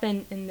see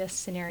happen in this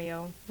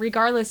scenario?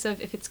 Regardless of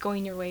if it's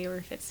going your way or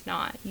if it's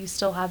not, you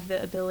still have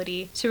the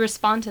ability to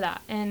respond to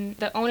that and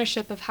the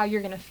ownership of how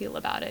you're going to feel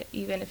about it,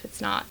 even if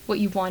it's not what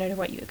you wanted or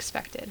what you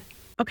expected.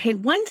 Okay,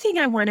 one thing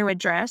I want to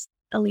address,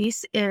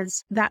 Elise,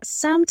 is that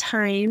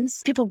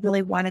sometimes people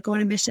really want to go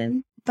on a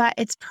mission, but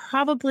it's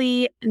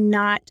probably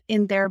not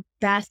in their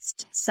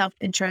best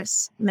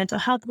self-interest, mental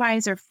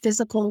health-wise or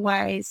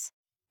physical-wise.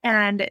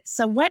 And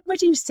so what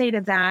would you say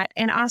to that?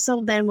 And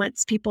also then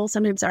once people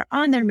sometimes are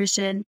on their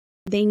mission,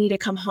 they need to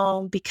come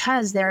home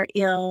because they're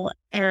ill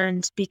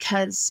and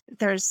because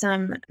there's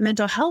some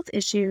mental health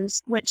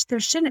issues, which there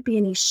shouldn't be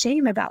any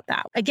shame about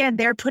that. Again,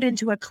 they're put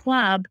into a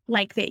club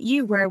like that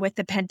you were with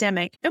the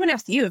pandemic. No one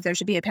asked you if there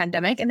should be a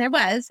pandemic, and there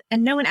was.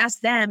 And no one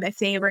asked them if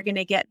they were going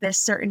to get this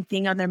certain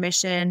thing on their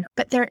mission.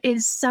 But there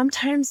is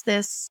sometimes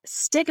this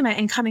stigma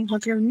in coming home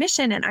from your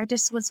mission. And I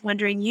just was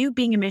wondering, you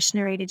being a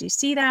missionary, did you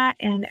see that?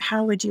 And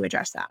how would you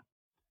address that?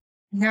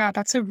 Yeah,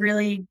 that's a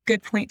really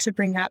good point to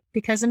bring up,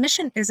 because a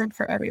mission isn't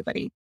for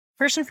everybody.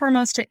 First and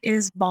foremost, it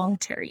is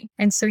voluntary.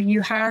 And so you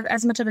have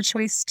as much of a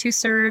choice to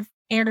serve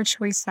and a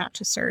choice not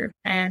to serve,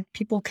 and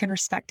people can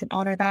respect and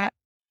honor that.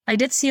 I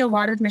did see a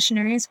lot of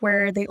missionaries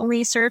where they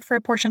only served for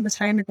a portion of the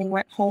time and they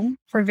went home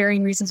for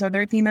varying reasons,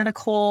 whether it be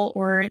medical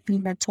or it be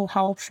mental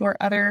health or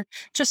other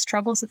just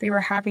struggles that they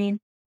were having.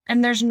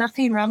 And there's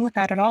nothing wrong with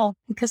that at all,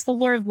 because the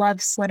Lord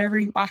loves whatever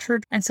you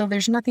offered. And so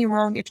there's nothing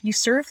wrong if you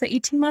serve the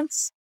 18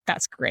 months.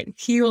 That's great.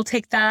 He will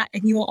take that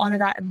and he will honor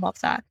that and love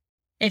that.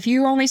 If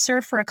you only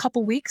serve for a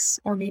couple weeks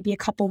or maybe a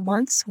couple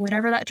months,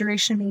 whatever that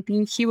duration may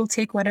be, he will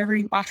take whatever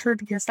you offer,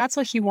 because that's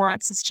what he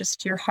wants. It's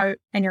just your heart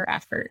and your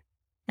effort.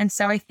 And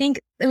so I think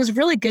it was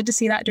really good to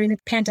see that during the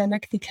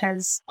pandemic,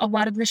 because a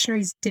lot of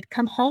missionaries did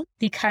come home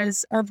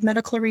because of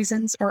medical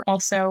reasons, or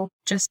also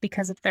just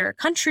because of their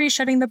country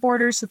shutting the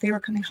borders, so they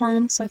were coming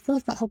home. So I feel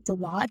like that helped a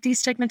lot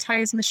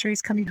destigmatize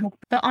missionaries coming home.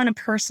 But on a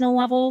personal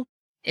level,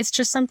 it's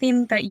just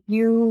something that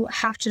you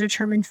have to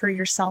determine for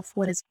yourself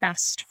what is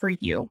best for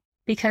you.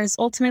 Because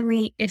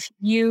ultimately, if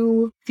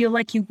you feel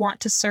like you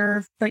want to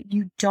serve, but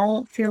you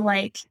don't feel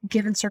like,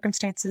 given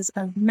circumstances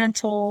of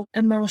mental,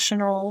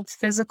 emotional,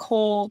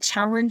 physical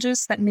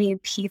challenges that may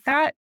impede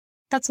that,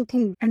 that's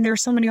okay. And there are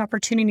so many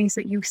opportunities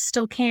that you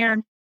still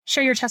can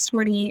share your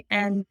testimony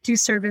and do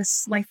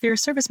service, like through a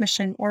service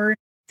mission or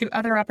through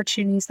other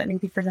opportunities that may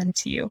be presented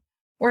to you.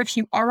 Or if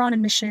you are on a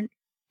mission,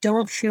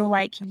 don't feel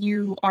like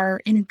you are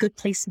in a good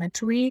place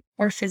mentally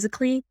or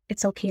physically,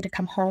 it's okay to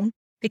come home,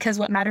 because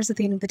what matters at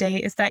the end of the day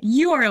is that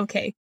you are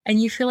okay and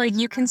you feel like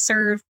you can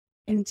serve.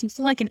 And if you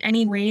feel like in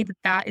any way that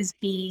that is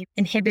being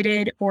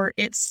inhibited or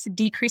it's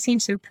decreasing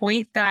to a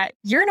point that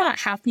you're not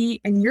happy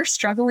and you're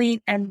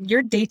struggling and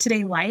your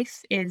day-to-day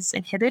life is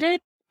inhibited,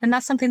 then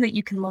that's something that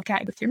you can look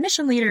at with your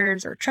mission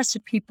leaders or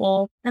trusted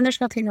people. And there's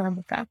nothing wrong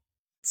with that.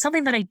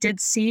 Something that I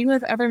did see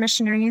with other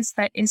missionaries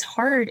that is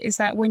hard is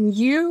that when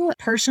you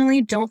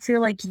personally don't feel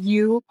like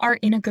you are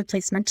in a good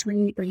place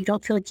mentally, or you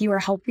don't feel like you are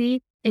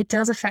healthy, it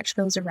does affect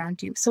those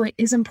around you. So it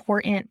is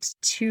important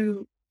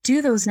to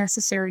do those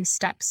necessary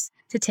steps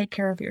to take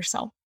care of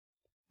yourself.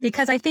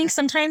 Because I think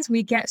sometimes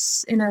we get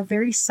in a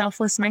very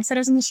selfless mindset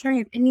as a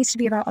missionary. It needs to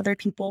be about other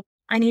people.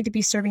 I need to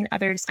be serving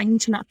others. I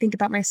need to not think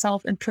about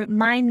myself and put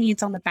my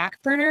needs on the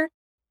back burner.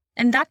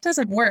 And that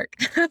doesn't work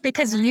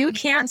because you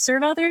can't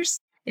serve others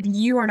if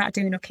you are not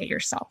doing okay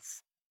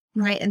yourself.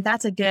 Right. And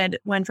that's a good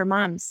one for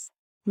moms.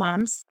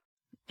 Moms,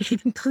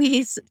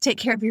 please take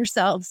care of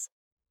yourselves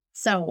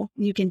so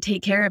you can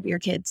take care of your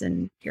kids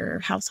and your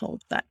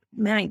household. But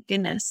my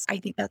goodness, I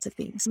think that's a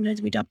thing.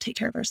 Sometimes we don't take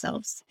care of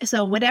ourselves.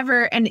 So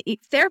whatever, and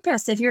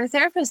therapists, if you're a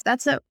therapist,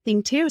 that's a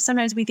thing too.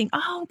 Sometimes we think,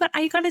 oh, but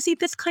I got to see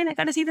this client.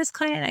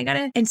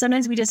 And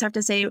sometimes we just have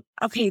to say,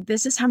 okay,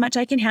 this is how much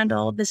I can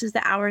handle. This is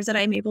the hours that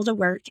I'm able to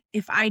work.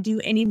 If I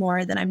do any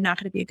more, then I'm not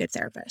going to be a good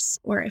therapist.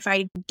 Or if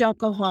I don't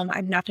go home,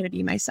 I'm not going to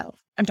be myself.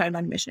 I'm talking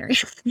about a missionary.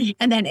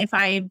 And then if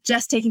I'm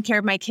just taking care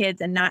of my kids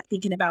and not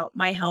thinking about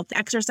my health,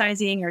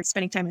 exercising or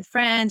spending time with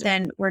friends,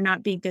 then we're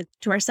not being good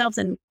to ourselves.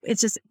 And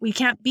it's just, we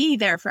can't be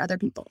there for other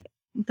people.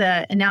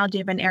 The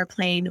analogy of an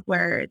airplane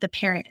where the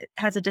parent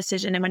has a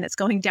decision, and when it's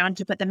going down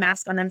to put the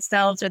mask on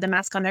themselves or the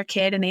mask on their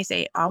kid, and they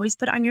say, always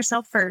put on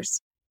yourself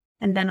first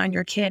and then on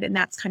your kid. And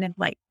that's kind of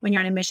like when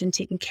you're on a mission,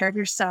 taking care of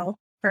yourself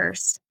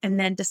first and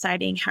then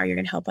deciding how you're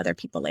going to help other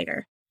people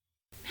later.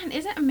 Man,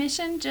 isn't a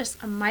mission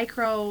just a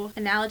micro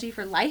analogy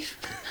for life?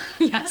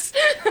 Yes.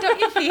 Don't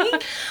you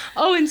think?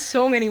 Oh, in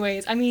so many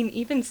ways. I mean,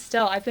 even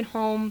still, I've been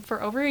home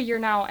for over a year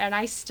now, and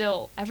I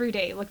still, every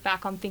day, look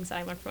back on things that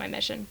I learned from my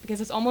mission,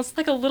 because it's almost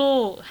like a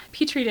little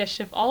petri dish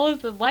of all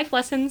of the life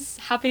lessons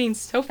happening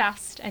so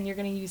fast, and you're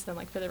going to use them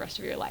like for the rest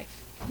of your life.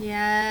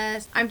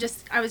 Yes. I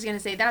was going to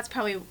say that's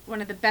probably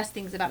one of the best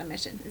things about a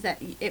mission is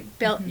that it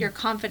built your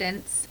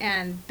confidence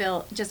and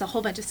built just a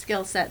whole bunch of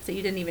skill sets that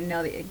you didn't even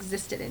know that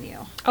existed in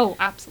you. Oh,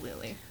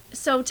 absolutely.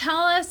 So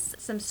tell us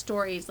some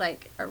stories,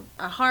 like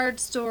a hard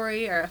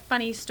story or a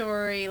funny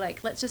story.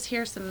 Like, let's just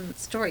hear some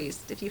stories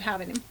if you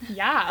have any.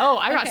 Yeah. Oh,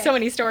 I got so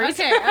many stories.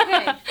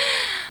 Okay.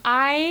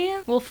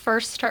 I will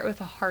first start with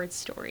a hard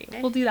story.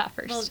 Okay. We'll do that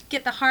first. We'll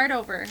get the hard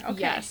over.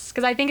 Okay. Yes,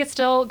 because I think it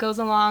still goes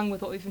along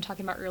with what we've been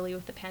talking about earlier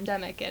with the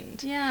pandemic and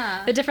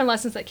the different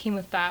lessons that came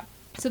with that.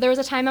 So there was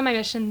a time on my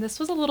mission, this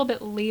was a little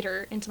bit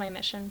later into my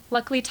mission.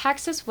 Luckily,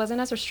 Texas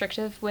wasn't as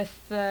restrictive with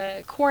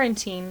the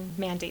quarantine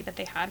mandate that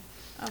they had.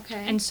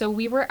 Okay. And so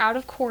we were out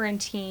of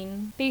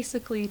quarantine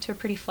basically to a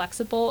pretty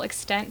flexible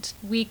extent.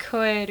 We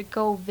could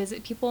go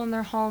visit people in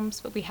their homes,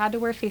 but we had to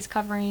wear face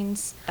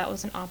coverings. That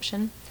was an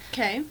option.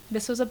 Okay.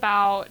 This was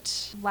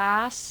about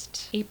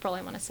last April,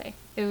 I want to say.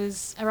 It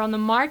was around the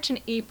March and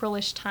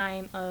April-ish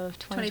time of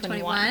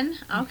 2021.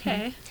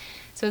 Okay.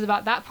 So it was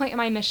about that point in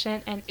my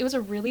mission, and it was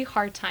a really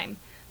hard time.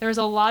 There was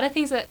a lot of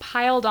things that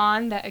piled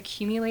on that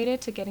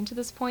accumulated to getting to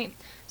this point.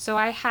 So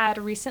I had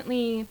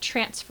recently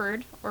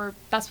transferred, or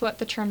that's what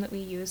the term that we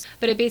use,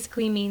 but it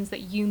basically means that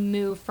you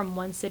move from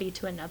one city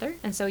to another.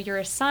 And so you're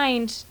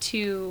assigned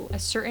to a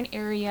certain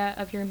area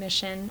of your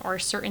mission or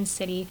a certain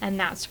city, and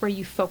that's where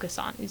you focus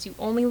on, is you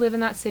only live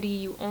in that city,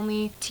 you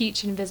only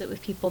teach and visit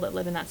with people that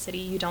live in that city,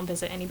 you don't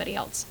visit anybody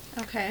else.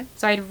 Okay.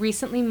 So I had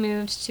recently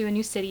moved to a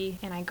new city,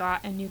 and I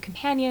got a new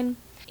companion,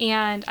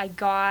 and I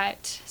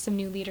got some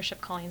new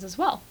leadership callings as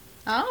well.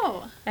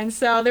 Oh. And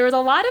so there was a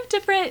lot of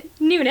different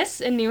newness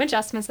and new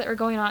adjustments that were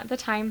going on at the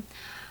time.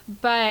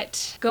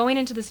 But going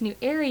into this new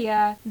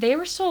area, they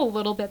were still a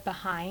little bit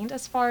behind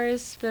as far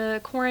as the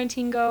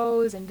quarantine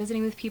goes and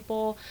visiting with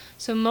people.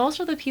 So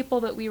most of the people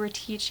that we were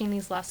teaching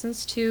these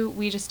lessons to,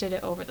 we just did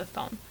it over the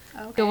phone.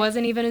 Okay. There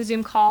wasn't even a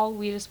Zoom call.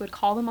 We just would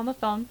call them on the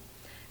phone.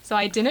 So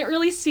I didn't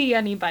really see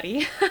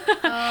anybody.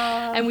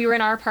 And we were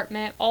in our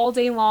apartment all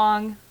day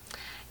long.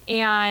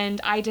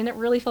 And I didn't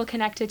really feel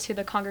connected to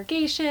the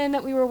congregation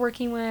that we were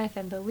working with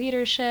and the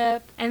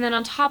leadership. And then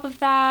on top of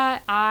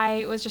that,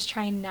 I was just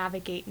trying to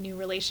navigate new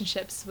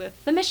relationships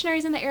with the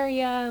missionaries in the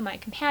area, my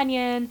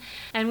companion,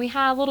 and we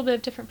had a little bit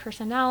of different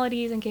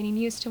personalities and getting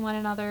used to one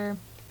another.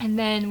 And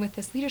then with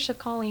this leadership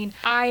calling,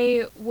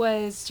 I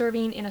was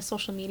serving in a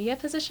social media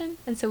position.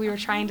 And so we were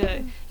trying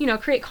to,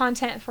 create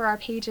content for our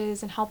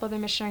pages and help other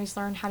missionaries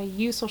learn how to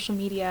use social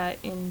media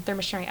in their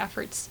missionary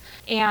efforts.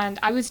 And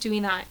I was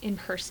doing that in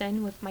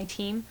person with my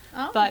team.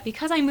 Oh. But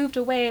because I moved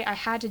away, I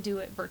had to do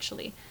it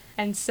virtually.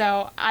 And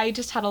so I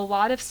just had a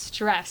lot of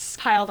stress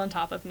piled on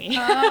top of me.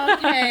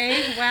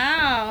 Okay,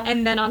 wow.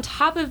 And then on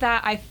top of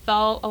that, I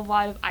felt a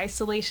lot of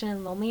isolation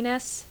and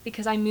loneliness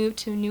because I moved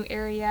to a new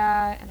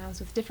area and I was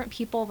with different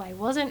people that I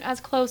wasn't as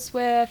close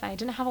with. I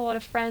didn't have a lot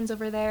of friends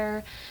over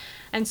there.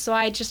 And so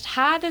I just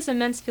had this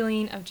immense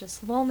feeling of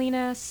just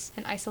loneliness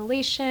and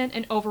isolation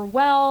and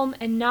overwhelm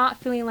and not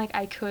feeling like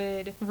I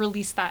could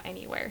release that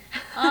anywhere.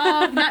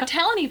 Not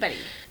tell anybody.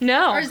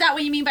 No. Or is that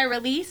what you mean by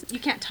release? You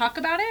can't talk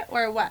about it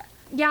or what?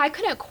 Yeah, I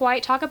couldn't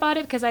quite talk about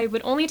it because I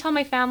would only tell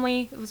my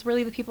family. It was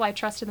really the people I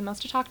trusted the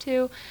most to talk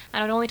to, and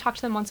I would only talk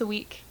to them once a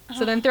week.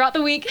 So then throughout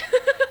the week...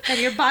 And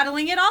you're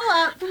bottling it all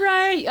up.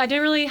 Right. I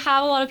didn't really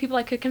have a lot of people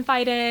I could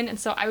confide in, and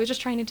so I was just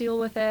trying to deal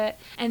with it.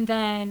 And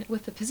then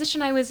with the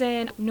position I was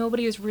in,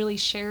 nobody was really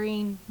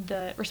sharing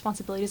the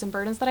responsibilities and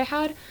burdens that I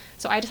had,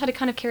 so I just had to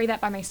kind of carry that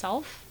by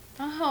myself.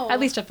 Oh. At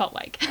least it felt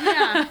like.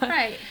 Yeah,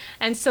 right.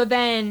 And so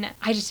then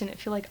I just didn't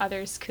feel like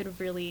others could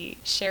really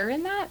share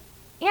in that.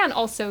 And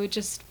also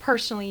just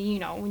personally,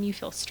 when you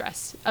feel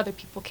stress, other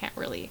people can't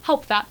really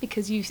help that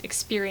because you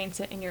experience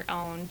it in your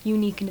own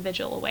unique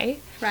individual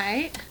way.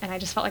 Right. And I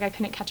just felt like I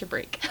couldn't catch a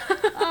break.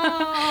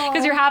 Oh.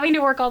 Because you're having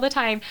to work all the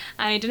time.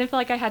 And I didn't feel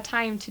like I had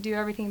time to do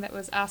everything that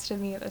was asked of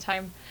me at the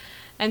time.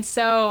 And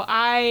so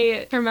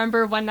I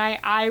remember one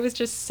night I was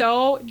just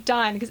so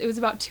done because it was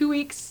about 2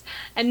 weeks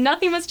and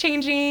nothing was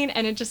changing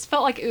and it just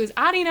felt like it was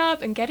adding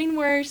up and getting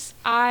worse.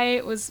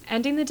 I was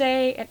ending the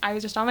day and I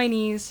was just on my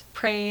knees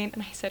praying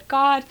and I said,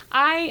 God,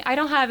 I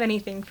don't have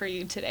anything for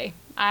you today.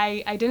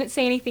 I didn't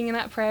say anything in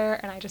that prayer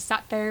and I just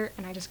sat there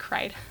and I just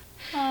cried.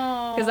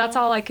 Because that's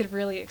all I could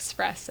really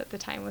express at the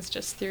time was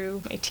just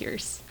through my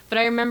tears. But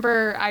I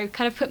remember I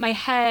kind of put my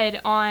head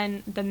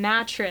on the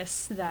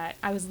mattress that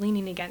I was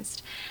leaning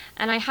against.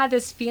 And I had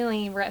this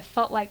feeling where it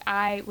felt like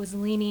I was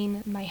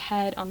leaning my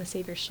head on the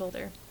Savior's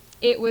shoulder.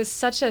 It was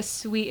such a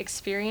sweet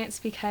experience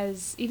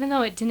because even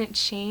though it didn't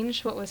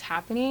change what was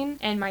happening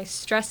and my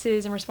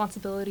stresses and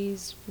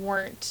responsibilities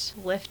weren't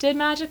lifted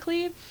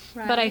magically,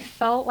 but I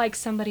felt like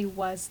somebody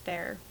was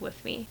there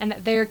with me and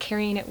that they're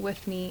carrying it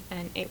with me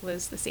and it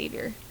was the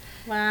Savior.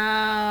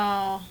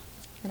 Wow.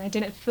 And I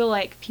didn't feel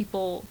like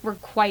people were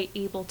quite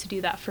able to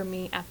do that for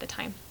me at the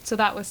time. So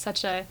that was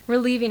such a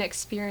relieving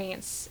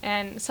experience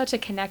and such a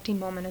connecting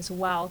moment as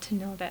well, to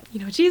know that,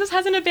 Jesus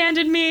hasn't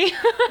abandoned me.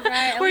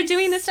 Right. We're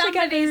doing this together.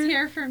 Somebody's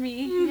here for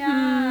me. Mm-hmm.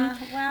 Yeah.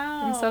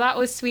 Wow. And so that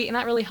was sweet, and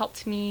that really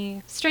helped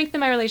me strengthen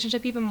my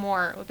relationship even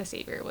more with the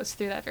Savior, was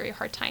through that very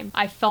hard time.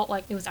 I felt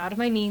like it was out of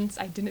my means.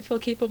 I didn't feel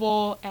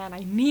capable, and I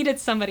needed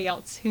somebody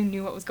else who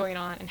knew what was going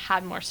on and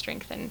had more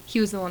strength, and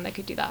he was the one that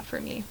could do that for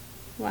me.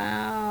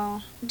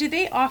 Wow. Do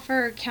they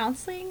offer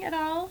counseling at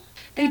all?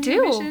 They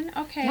do. Mission?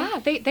 Okay. Yeah,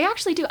 they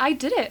actually do. I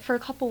did it for a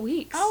couple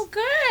weeks. Oh,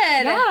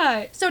 good.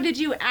 Yeah. So did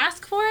you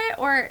ask for it,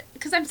 or,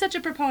 because I'm such a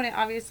proponent,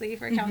 obviously,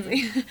 for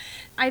counseling.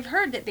 I've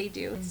heard that they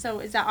do. So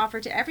is that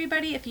offered to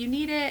everybody? If you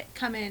need it,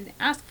 come and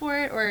ask for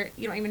it, or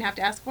you don't even have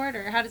to ask for it,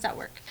 or how does that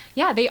work?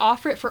 Yeah, they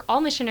offer it for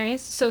all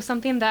missionaries. So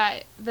something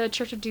that the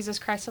Church of Jesus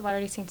Christ of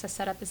Latter-day Saints has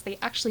set up is they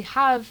actually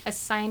have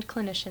assigned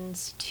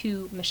clinicians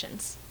to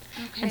missions.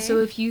 Okay. And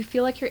so if you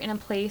feel like you're in a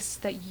place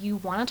that you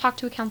want to talk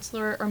to a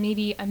counselor, or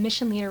maybe a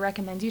mission leader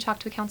recommends you talk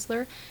to a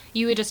counselor,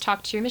 you would just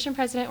talk to your mission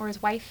president or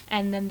his wife,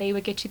 and then they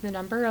would get you the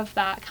number of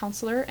that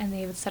counselor, and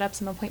they would set up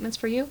some appointments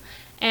for you.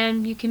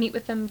 And you can meet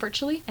with them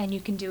virtually, and you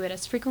can do it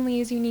as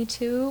frequently as you need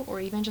to, or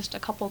even just a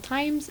couple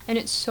times, and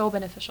it's so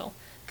beneficial.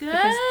 Good.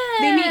 Because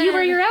they meet you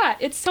where you're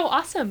at. It's so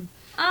awesome.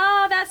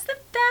 Oh, that's the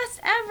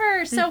best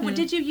ever. So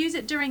did you use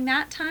it during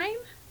that time?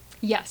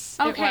 Yes.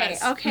 Okay. It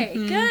was. Okay.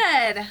 Mhm.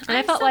 Good. And I'm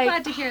I felt so like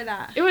glad to hear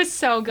that. It was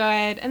so good.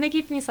 And they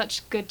gave me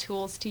such good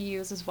tools to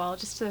use as well,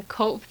 just to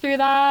cope through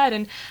that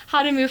and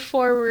how to move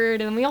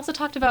forward. And we also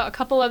talked about a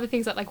couple other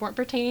things that weren't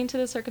pertaining to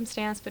the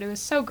circumstance, but it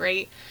was so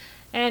great.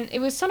 And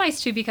it was so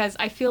nice too, because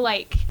I feel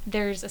like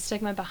there's a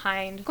stigma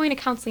behind going to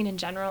counseling in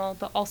general,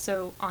 but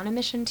also on a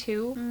mission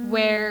too,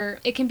 where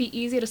it can be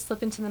easy to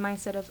slip into the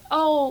mindset of,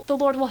 oh, the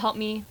Lord will help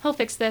me. He'll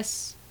fix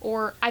this.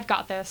 Or I've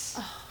got this.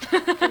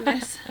 Oh,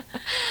 goodness.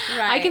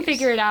 Right. I can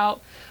figure it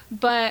out.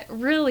 But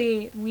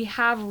really, we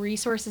have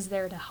resources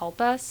there to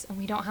help us, and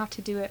we don't have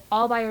to do it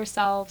all by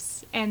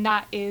ourselves. And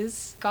that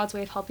is God's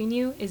way of helping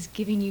you, is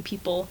giving you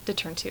people to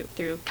turn to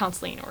through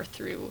counseling or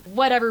through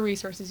whatever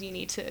resources you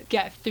need to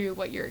get through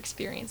what you're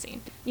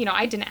experiencing.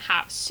 I didn't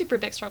have super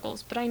big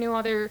struggles, but I know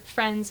other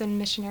friends and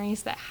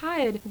missionaries that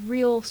had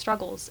real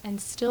struggles and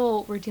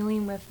still were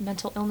dealing with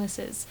mental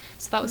illnesses.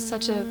 So that was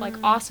such a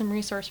awesome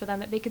resource for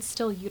them, that they could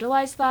still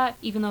utilize that,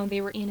 even though they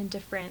were in a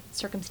different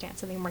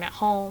circumstance and they weren't at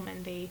home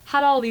and they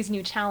had all these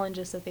new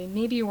challenges that they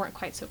maybe weren't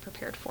quite so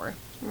prepared for.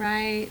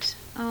 Right.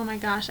 Oh my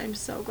gosh, I'm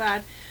so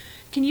glad.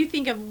 Can you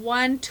think of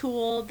one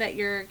tool that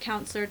your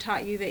counselor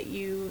taught you that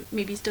you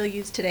maybe still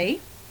use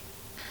today?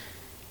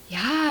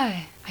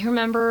 Yeah. I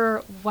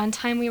remember one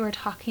time we were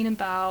talking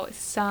about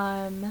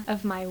some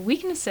of my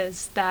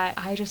weaknesses that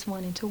I just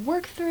wanted to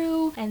work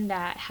through and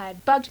that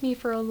had bugged me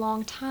for a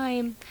long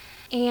time.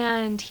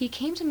 And he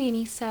came to me and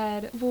he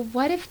said, well,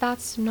 what if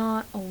that's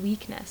not a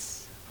weakness?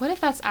 What if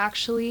that's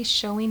actually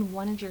showing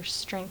one of your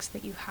strengths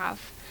that you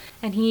have?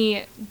 And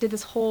he did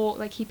this whole,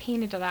 he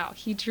painted it out.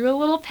 He drew a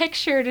little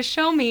picture to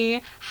show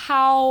me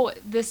how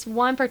this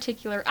one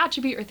particular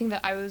attribute or thing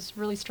that I was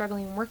really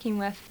struggling and working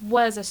with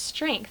was a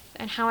strength,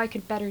 and how I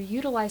could better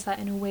utilize that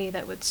in a way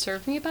that would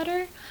serve me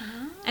better.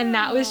 Oh. And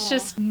that was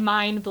just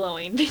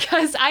mind-blowing,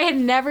 because I had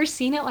never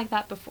seen it like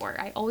that before.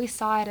 I always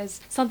saw it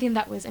as something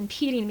that was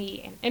impeding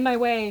me and in my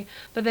way,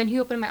 but then he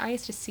opened my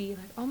eyes to see,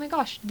 oh my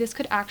gosh, this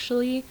could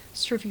actually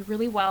serve you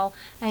really well,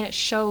 and it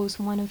shows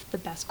one of the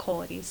best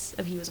qualities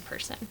of you as a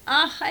person.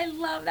 Oh, I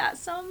love that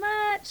so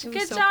much.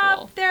 Good so job,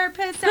 cool.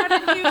 therapists out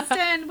in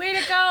Houston. Way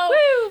to go.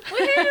 Woo!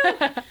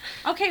 Woohoo!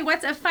 Okay,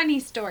 what's a funny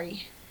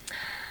story?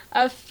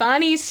 A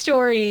funny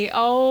story.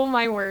 Oh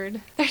my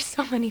word. There's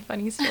so many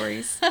funny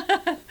stories.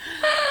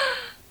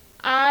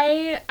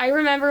 I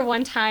remember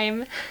one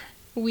time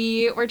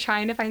we were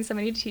trying to find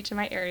somebody to teach in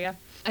my area.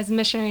 As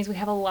missionaries, we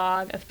have a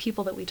log of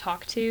people that we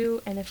talk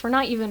to, and if we're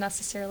not even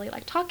necessarily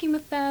talking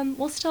with them,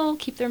 we'll still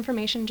keep their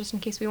information just in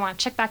case we want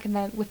to check back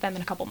with them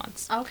in a couple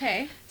months.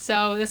 Okay.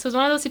 So this was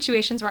one of those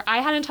situations where I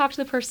hadn't talked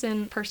to the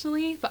person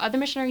personally, but other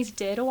missionaries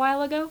did a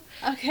while ago.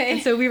 Okay.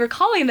 And so we were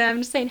calling them,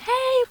 just saying,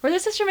 hey, we're the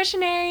sister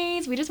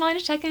missionaries. We just wanted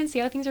to check in and see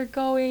how things are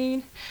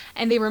going.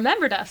 And they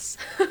remembered us.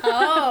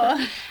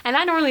 Oh. And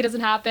that normally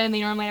doesn't happen.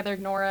 They normally either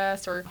ignore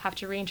us or have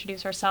to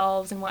reintroduce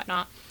ourselves and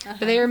whatnot. Uh-huh.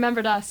 But they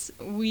remembered us.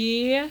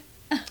 We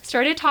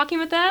started talking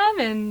with them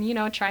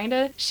and, trying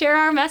to share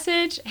our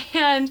message.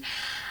 And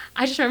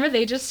I just remember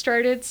they just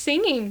started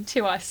singing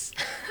to us.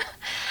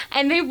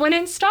 And they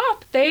wouldn't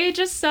stop. They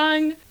just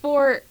sung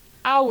for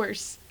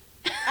hours.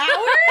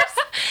 Hours?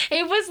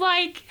 It was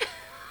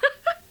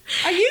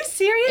Are you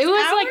serious? It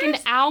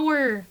was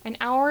Hours? an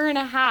hour and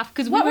a half.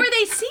 What were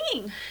they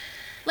singing?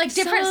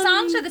 Different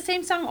songs or the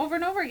same song over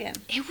and over again?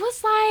 It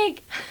was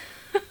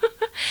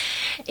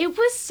it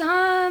was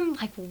some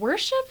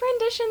worship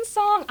rendition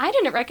song. I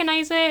didn't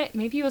recognize it.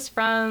 Maybe it was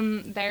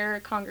from their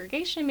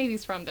congregation. Maybe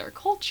it's from their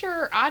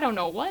culture. I don't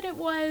know what it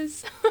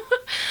was.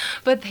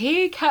 But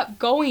they kept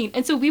going.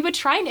 And so we would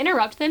try and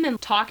interrupt them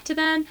and talk to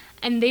them,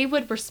 and they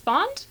would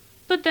respond,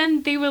 but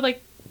then they would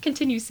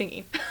continue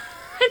singing.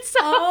 And so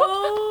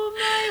Oh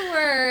my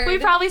word. we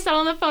probably sat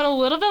on the phone a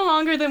little bit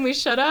longer than we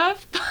should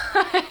have,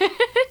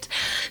 but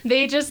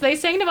they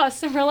sang to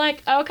us and we're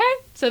like, okay.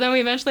 So then we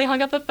eventually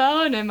hung up the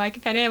phone and my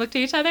companion and I looked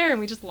at each other and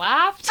we just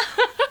laughed.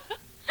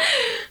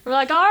 We're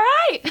like, all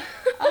right.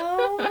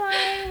 Oh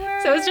my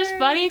word. So it's just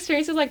funny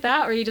experiences like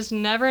that where you just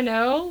never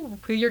know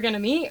who you're going to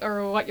meet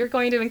or what you're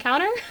going to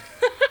encounter.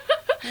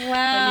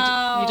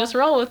 Wow. You just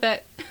roll with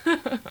it.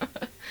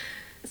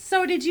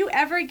 So did you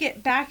ever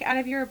get back out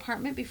of your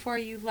apartment before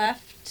you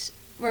left?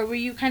 Or were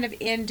you kind of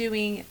in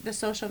doing the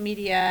social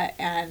media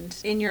and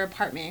in your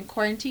apartment in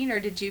quarantine? Or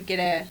did you get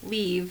to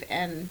leave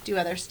and do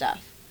other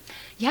stuff?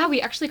 Yeah,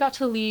 we actually got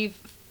to leave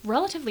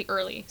relatively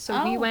early. So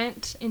we Oh.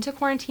 went into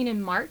quarantine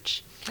in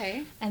March.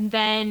 Okay. And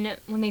then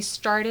when they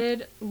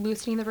started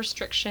loosening the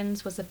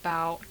restrictions was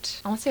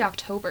about, I want to say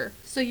October.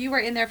 So you were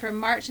in there from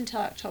March until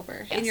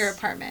October in Yes. your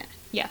apartment.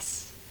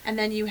 Yes. And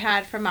then you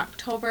had from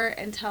October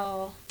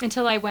until...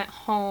 Until I went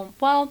home.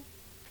 Well,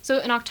 so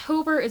in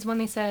October is when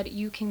they said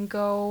you can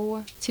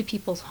go to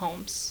people's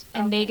homes.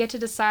 And they Okay. get to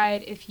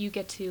decide if you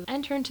get to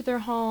enter into their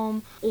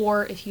home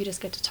or if you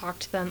just get to talk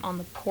to them on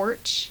the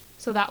porch.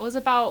 So that was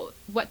about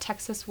what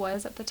Texas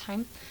was at the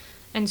time.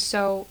 And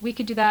so we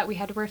could do that. We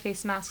had to wear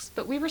face masks,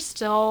 but we were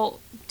still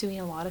doing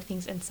a lot of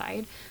things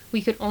inside.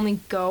 We could only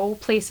go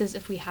places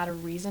if we had a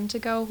reason to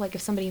go. Like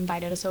if somebody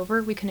invited us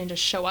over, we couldn't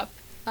just show up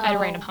at a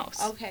random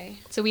house. Okay.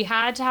 So we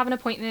had to have an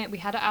appointment. We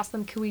had to ask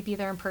them, could we be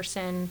there in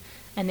person?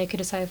 And they could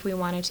decide if we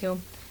wanted to.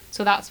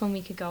 So that's when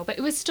we could go. But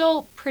it was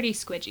still pretty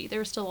squidgy. There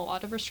were still a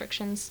lot of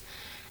restrictions.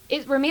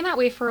 It remained that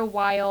way for a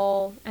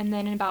while. And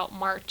then in about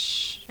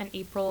March and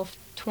April of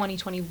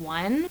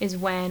 2021 is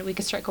when we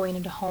could start going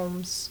into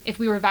homes if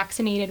we were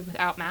vaccinated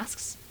without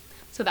masks.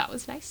 So that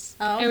was nice.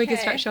 Oh, And we could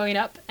okay. start showing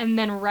up. And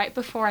then right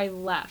before I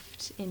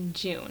left in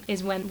June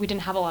is when we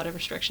didn't have a lot of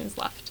restrictions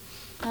left.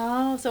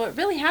 Oh, so it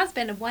really has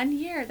been 1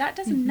 year. That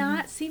does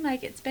not seem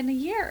like it's been a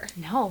year.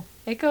 No,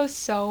 it goes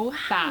so Wow,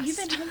 fast. you've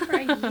been home for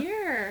a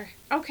year.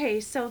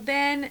 Okay, so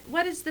then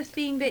what is the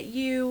thing that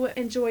you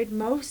enjoyed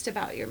most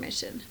about your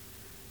mission?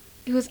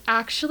 It was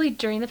actually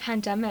during the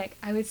pandemic,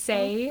 I would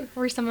say,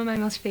 were some of my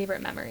most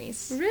favorite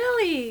memories.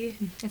 Really?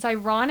 It's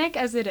ironic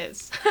as it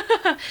is,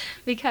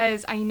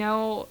 because I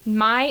know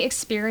my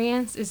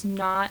experience is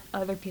not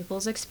other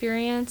people's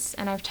experience,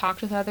 and I've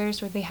talked with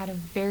others where they had a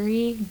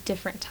very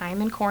different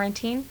time in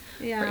quarantine,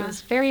 where Yeah. it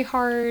was very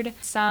hard.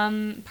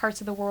 Some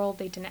parts of the world,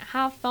 they didn't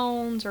have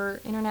phones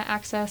or internet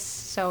access,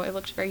 so it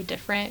looked very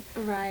different.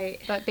 Right.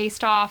 But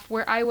based off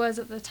where I was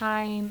at the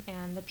time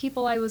and the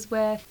people I was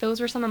with, those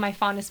were some of my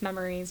fondest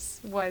memories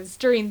was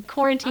during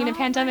quarantine and Oh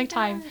pandemic my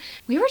time. gosh.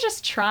 We were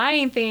just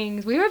trying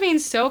things. We were being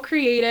so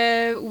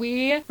creative.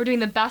 We were doing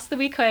the best that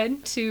we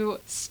could to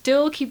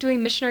still keep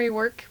doing missionary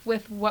work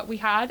with what we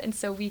had. And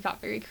so we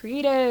got very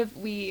creative.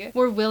 We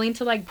were willing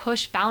to like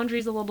push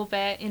boundaries a little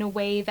bit in a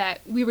way that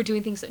we were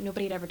doing things that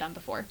nobody had ever done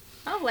before.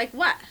 Oh, like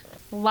what?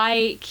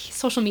 Like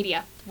social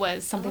media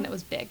was something that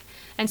was big.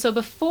 And so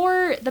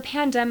before the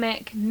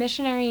pandemic,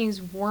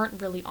 missionaries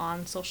weren't really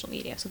on social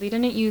media. So they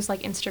didn't use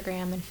like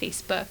Instagram and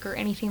Facebook or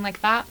anything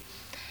like that.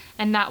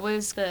 And that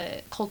was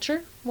the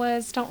culture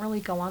was don't really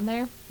go on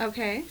there.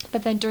 Okay.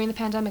 But then during the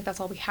pandemic, that's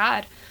all we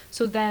had.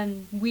 So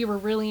then we were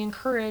really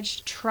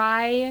encouraged,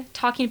 try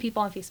talking to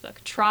people on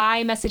Facebook,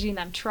 try messaging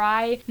them,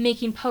 try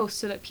making posts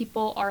so that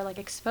people are like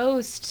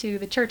exposed to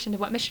the church and to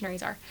what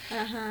missionaries are.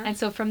 Uh-huh. And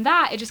so from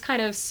that, it just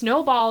kind of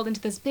snowballed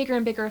into this bigger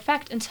and bigger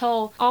effect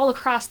until all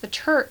across the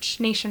church,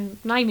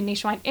 not even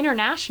nationwide,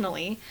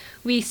 internationally,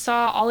 we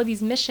saw all of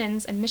these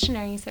missions and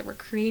missionaries that were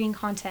creating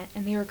content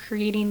and they were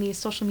creating these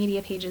social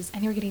media pages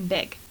and they were getting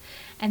big.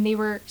 And they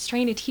were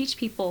trying to teach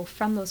people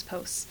from those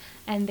posts.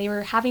 And they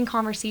were having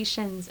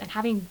conversations and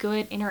having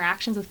good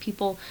interactions with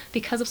people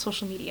because of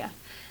social media.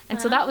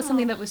 And so that was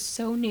something that was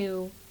so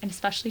new, and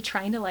especially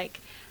trying to like,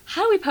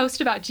 how do we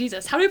post about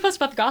Jesus? How do we post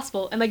about the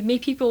gospel and like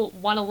make people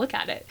want to look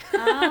at it?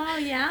 Oh,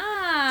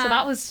 yeah. So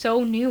that was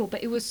so new,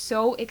 but it was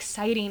so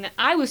exciting.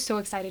 I was so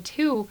excited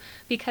too,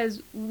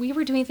 because we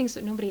were doing things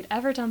that nobody had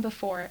ever done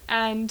before.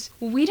 And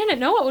we didn't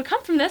know what would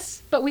come from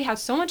this, but we had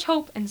so much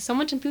hope and so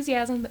much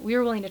enthusiasm that we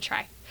were willing to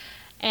try.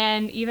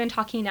 And even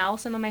talking now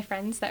with some of my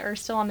friends that are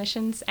still on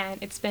missions,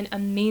 and it's been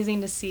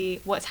amazing to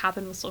see what's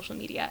happened with social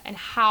media and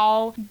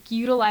how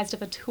utilized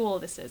of a tool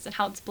this is and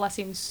how it's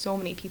blessing so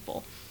many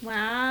people.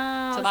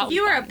 Wow. So that So was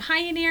you were a fun.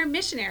 pioneer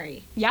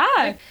missionary.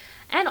 Yeah.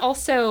 And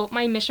also,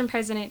 my mission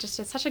president just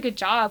did such a good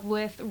job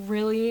with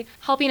really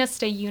helping us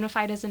stay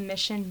unified as a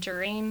mission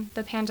during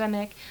the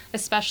pandemic,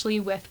 especially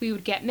we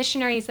would get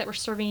missionaries that were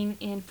serving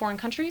in foreign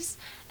countries,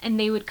 and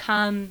they would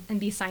come and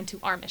be assigned to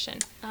our mission.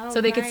 Oh,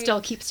 so they could right.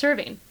 still keep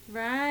serving.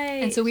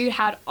 Right. And so we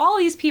had all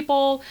these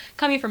people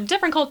coming from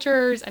different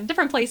cultures and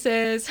different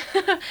places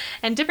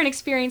and different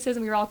experiences,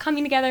 and we were all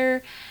coming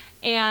together.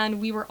 And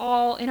we were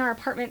all in our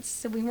apartments,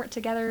 so we weren't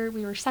together,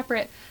 we were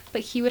separate.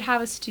 But he would have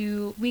us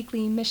do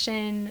weekly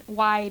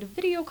mission-wide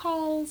video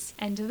calls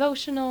and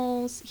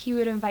devotionals. He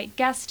would invite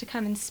guests to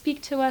come and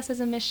speak to us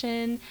as a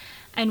mission.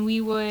 And we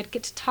would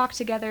get to talk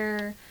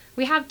together.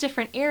 We have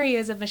different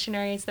areas of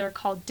missionaries that are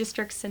called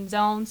districts and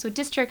zones. So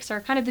districts are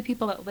kind of the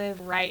people that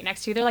live right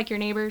next to you. They're like your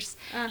neighbors.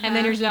 And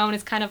then your zone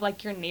is kind of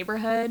like your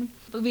neighborhood.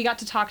 But we got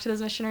to talk to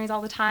those missionaries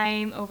all the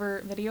time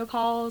over video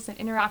calls and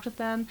interact with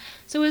them.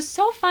 So it was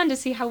so fun to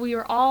see how we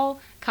were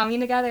all coming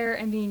together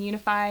and being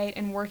unified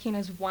and working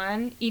as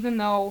one, even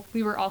though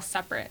we were all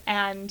separate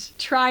and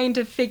trying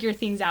to figure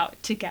things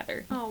out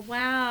together. Oh,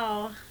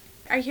 wow.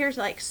 I hear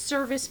like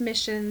service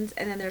missions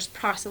and then there's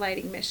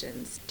proselyting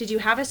missions. Did you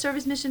have a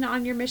service mission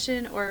on your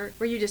mission, or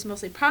were you just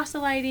mostly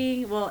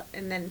proselyting? Well,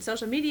 and then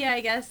social media, I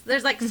guess.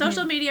 There's like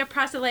social media,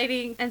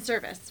 proselyting, and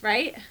service,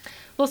 right?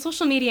 Well,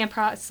 social media and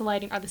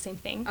proselyting are the same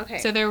thing. Okay.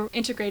 So they're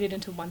integrated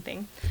into one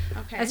thing.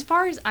 Okay. As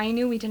far as I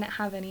knew, we didn't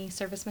have any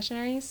service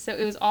missionaries. So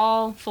it was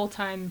all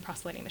full-time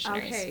proselyting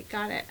missionaries. Okay,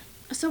 got it.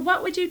 So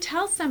what would you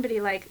tell somebody,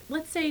 like,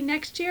 let's say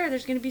next year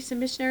there's going to be some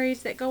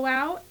missionaries that go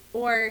out,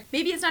 or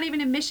maybe it's not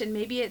even a mission.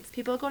 Maybe it's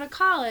people go to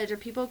college, or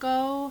people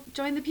go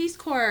join the Peace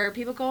Corps, or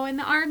people go in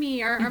the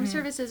Army or Armed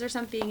Services or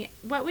something.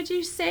 What would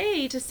you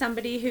say to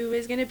somebody who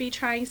is going to be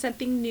trying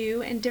something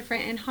new and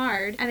different and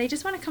hard, and they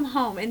just want to come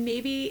home? And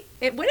maybe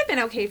it would have been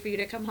okay for you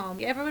to come home.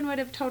 Everyone would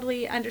have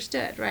totally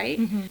understood, right?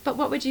 But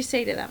what would you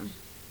say to them?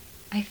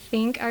 I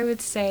think I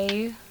would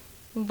say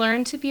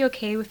learn to be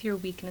okay with your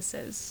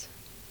weaknesses.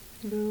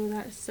 Ooh,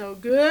 that is so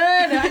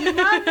good. I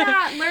love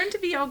that. Learn to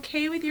be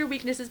okay with your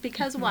weaknesses,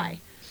 because why?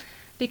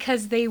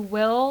 Because they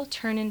will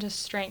turn into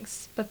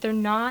strengths, but they're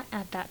not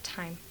at that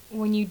time.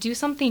 When you do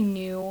something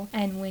new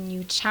and when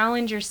you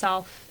challenge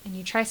yourself and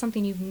you try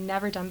something you've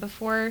never done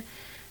before,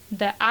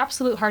 the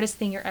absolute hardest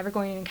thing you're ever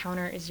going to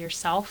encounter is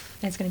yourself,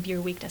 and it's going to be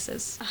your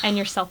weaknesses and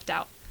your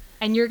self-doubt.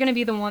 And you're going to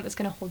be the one that's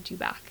going to hold you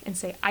back and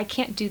say, I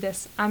can't do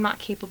this. I'm not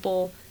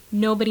capable.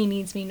 Nobody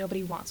needs me.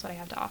 Nobody wants what I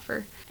have to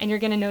offer. And you're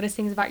going to notice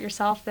things about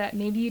yourself that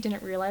maybe you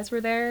didn't realize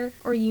were there,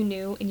 or you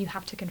knew, and you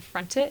have to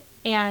confront it.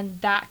 And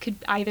that could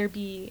either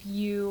be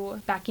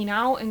you backing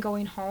out and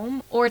going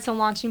home, or it's a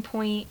launching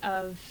point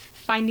of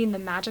finding the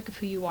magic of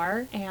who you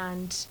are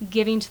and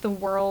giving to the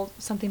world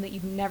something that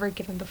you've never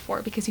given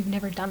before, because you've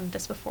never done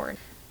this before.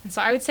 And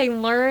so I would say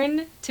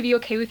learn to be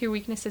okay with your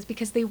weaknesses,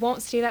 because they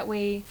won't stay that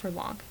way for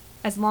long.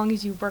 As long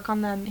as you work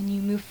on them and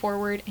you move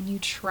forward and you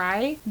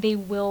try, they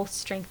will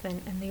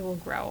strengthen and they will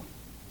grow.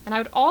 And I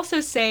would also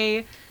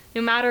say,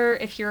 no matter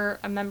if you're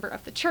a member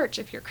of the church,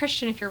 if you're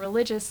Christian, if you're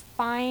religious,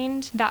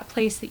 find that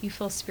place that you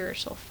feel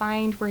spiritual.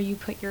 Find where you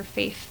put your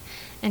faith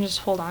and just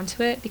hold on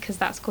to it, because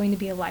that's going to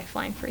be a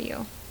lifeline for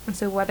you. And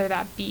so whether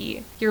that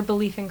be your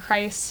belief in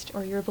Christ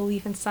or your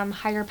belief in some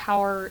higher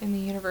power in the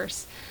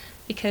universe,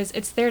 because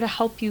it's there to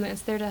help you and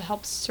it's there to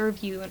help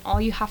serve you, and all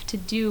you have to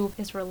do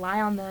is rely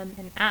on them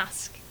and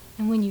ask.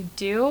 And when you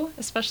do,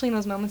 especially in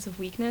those moments of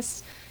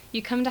weakness,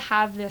 you come to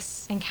have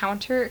this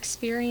encounter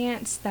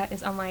experience that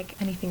is unlike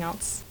anything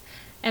else.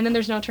 And then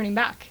there's no turning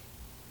back,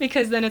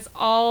 because then it's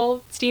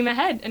all steam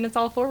ahead and it's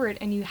all forward,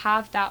 and you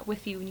have that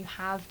with you, and you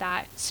have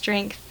that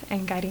strength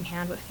and guiding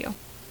hand with you.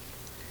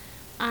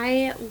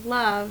 I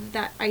love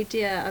that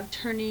idea of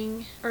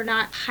turning, or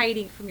not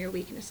hiding from your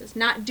weaknesses,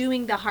 not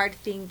doing the hard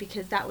thing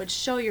because that would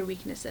show your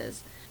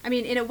weaknesses. I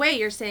mean, in a way,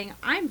 you're saying,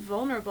 I'm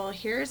vulnerable.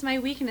 Here's my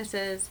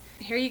weaknesses.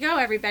 Here you go,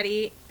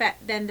 everybody. But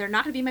then they're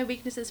not going to be my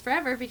weaknesses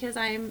forever, because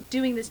I'm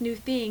doing this new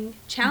thing,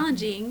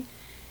 challenging,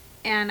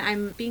 and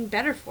I'm being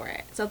better for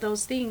it. So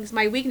those things,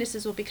 my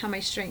weaknesses will become my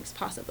strengths,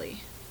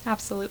 possibly.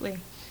 Absolutely.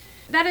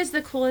 That is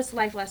the coolest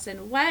life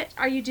lesson. What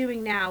are you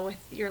doing now with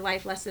your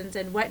life lessons,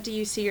 and what do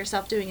you see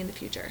yourself doing in the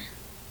future?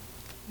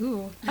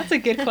 Ooh, that's a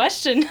good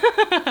question.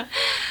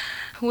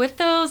 With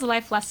those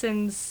life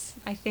lessons,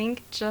 I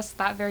think just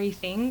that very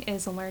thing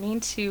is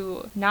learning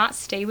to not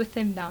stay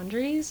within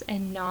boundaries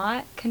and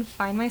not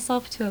confine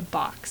myself to a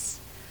box,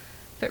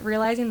 but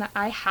realizing that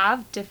I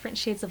have different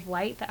shades of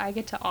light that I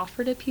get to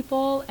offer to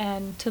people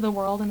and to the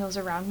world and those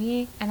around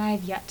me, and I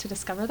have yet to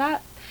discover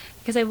that,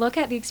 because I look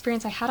at the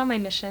experience I had on my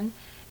mission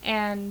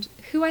and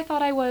who I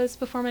thought I was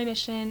before my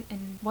mission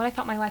and what I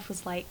thought my life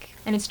was like,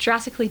 and it's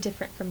drastically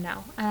different from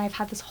now. And I've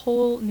had this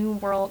whole new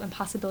world and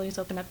possibilities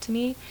open up to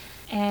me,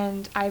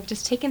 and I've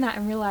just taken that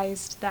and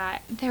realized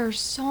that there are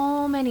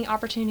so many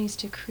opportunities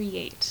to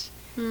create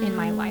in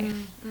my life.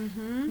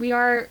 We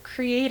are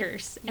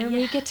creators, and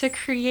we get to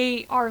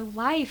create our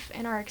life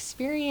and our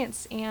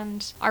experience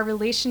and our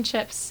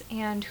relationships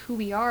and who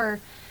we are.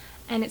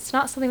 And it's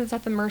not something that's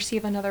at the mercy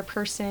of another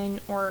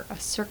person or a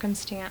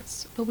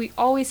circumstance, but we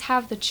always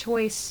have the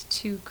choice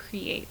to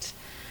create.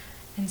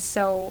 And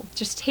so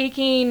just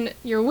taking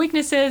your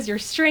weaknesses, your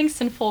strengths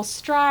in full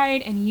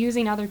stride, and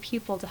using other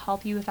people to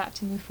help you with that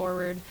to move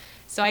forward.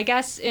 So I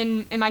guess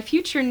in my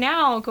future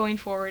now going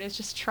forward is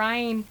just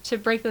trying to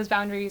break those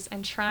boundaries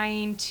and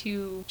trying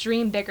to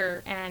dream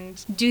bigger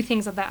and do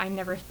things that I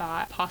never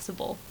thought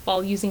possible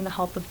while using the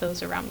help of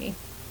those around me.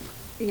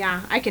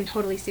 Yeah, I can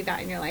totally see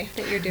that in your life,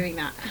 that you're doing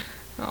that.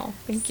 Oh,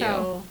 thank you.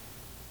 So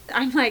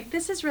I'm like,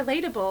 this is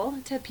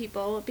relatable to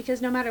people,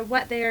 because no matter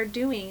what they are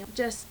doing,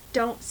 just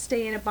don't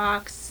stay in a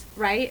box,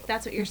 right?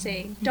 That's what you're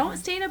saying. Don't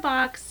stay in a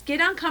box.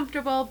 Get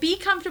uncomfortable. Be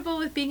comfortable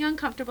with being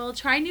uncomfortable.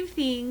 Try new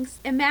things.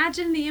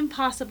 Imagine the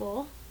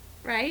impossible,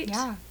 right?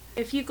 Yeah.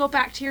 If you go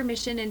back to your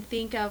mission and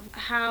think of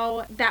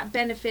how that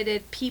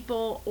benefited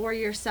people or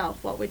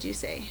yourself, what would you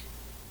say?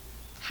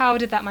 How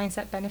did that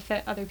mindset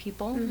benefit other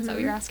people? Is that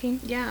what you're asking?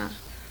 Yeah.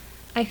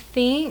 I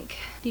think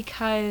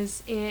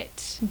because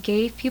it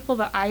gave people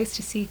the eyes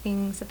to see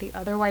things that they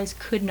otherwise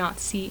could not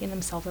see in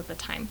themselves at the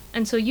time.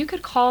 And so you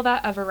could call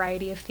that a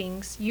variety of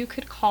things. You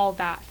could call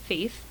that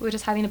faith, which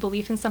is having a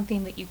belief in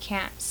something that you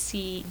can't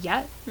see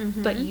yet,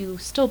 but you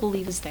still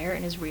believe is there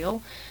and is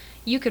real.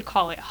 You could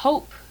call it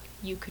hope.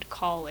 You could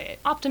call it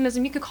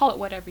optimism. You could call it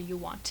whatever you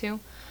want to.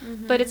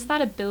 But it's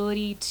that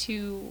ability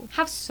to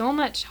have so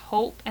much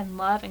hope and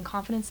love and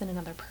confidence in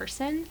another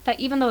person that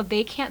even though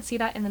they can't see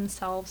that in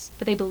themselves,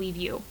 but they believe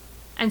you.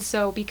 And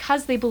so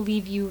because they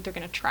believe you, they're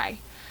going to try.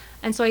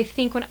 And so I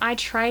think when I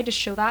tried to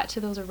show that to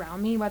those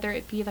around me, whether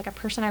it be like a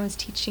person I was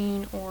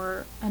teaching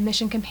or a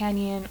mission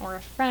companion or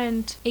a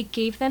friend, it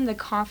gave them the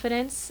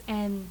confidence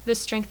and the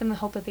strength and the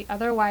hope that they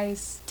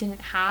otherwise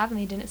didn't have and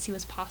they didn't see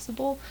was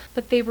possible.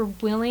 But they were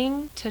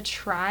willing to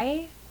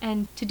try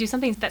and to do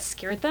something that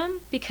scared them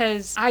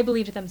because I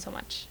believed in them so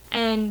much.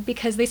 And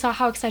because they saw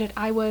how excited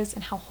I was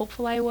and how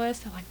hopeful I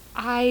was, they're like,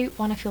 I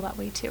want to feel that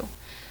way too.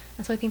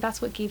 And so I think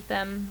that's what gave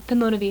them the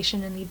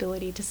motivation and the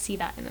ability to see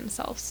that in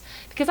themselves.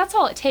 Because that's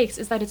all it takes,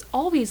 is that it's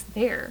always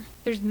there.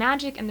 There's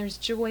magic and there's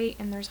joy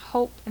and there's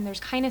hope and there's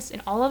kindness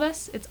in all of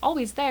us. It's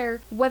always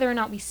there. Whether or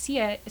not we see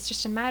it, it's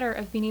just a matter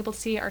of being able to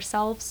see it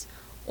ourselves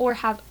or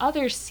have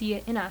others see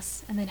it in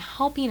us and then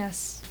helping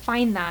us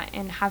find that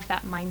and have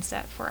that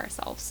mindset for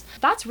ourselves.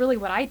 That's really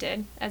what I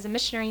did as a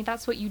missionary.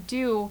 That's what you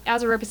do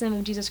as a representative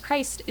of Jesus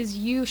Christ, is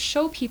you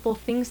show people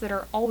things that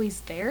are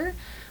always there,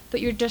 but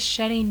you're just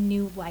shedding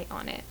new light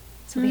on it.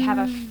 So they have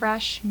a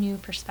fresh, new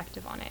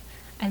perspective on it.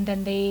 And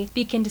then they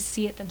begin to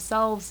see it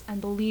themselves and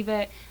believe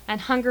it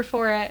and hunger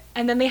for it.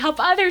 And then they help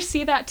others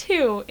see that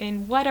too,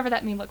 in whatever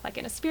that may look like,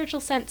 in a spiritual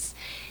sense,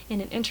 in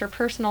an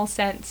interpersonal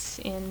sense,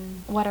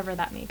 in whatever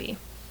that may be.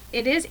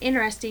 It is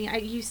interesting.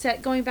 You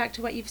said, going back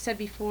to what you've said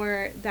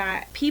before,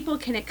 that people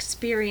can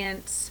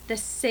experience the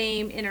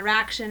same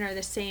interaction or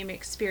the same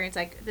experience,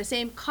 like the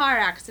same car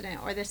accident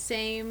or the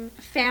same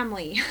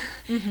family,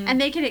 and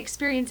they can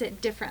experience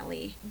it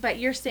differently. But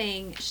you're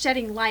saying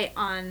shedding light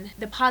on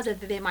the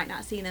positive that they might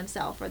not see in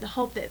themselves or the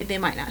hope that they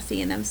might not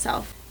see in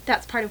themselves.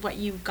 That's part of what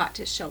you've got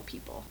to show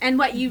people and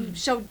what you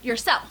showed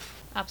yourself.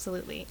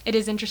 Absolutely. It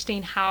is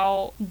interesting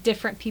how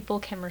different people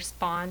can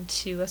respond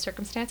to a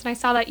circumstance. And I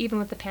saw that even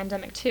with the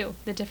pandemic too,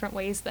 the different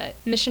ways that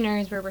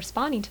missionaries were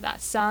responding to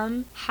that.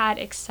 Some had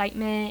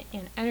excitement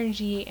and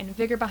energy and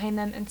vigor behind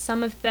them, and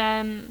some of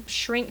them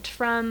shrinked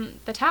from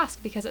the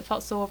task because it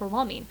felt so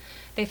overwhelming.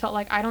 They felt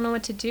like, I don't know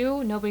what to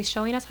do. Nobody's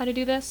showing us how to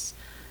do this.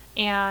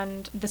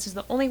 And this is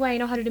the only way I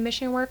know how to do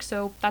mission work,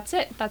 so that's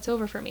it. That's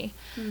over for me.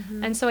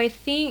 And so I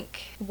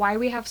think why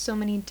we have so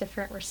many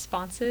different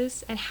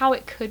responses and how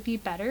it could be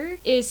better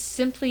is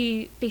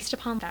simply based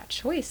upon that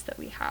choice that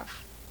we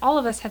have. All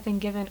of us have been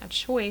given a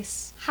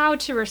choice how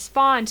to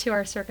respond to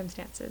our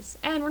circumstances.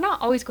 And we're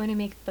not always going to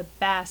make the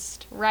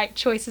best right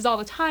choices all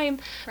the time,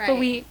 but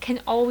we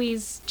can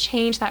always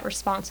change that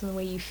response in the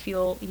way you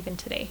feel even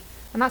today.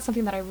 And that's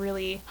something that I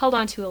really held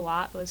on to a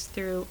lot, was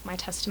through my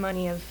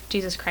testimony of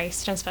Jesus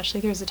Christ, and especially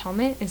through his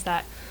atonement, is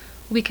that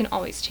we can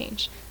always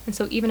change. And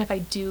so even if I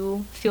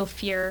do feel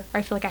fear, or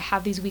I feel like I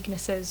have these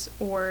weaknesses,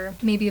 or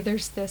maybe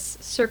there's this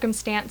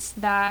circumstance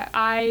that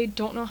I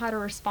don't know how to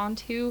respond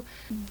to,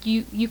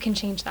 you can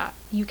change that.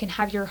 You can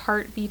have your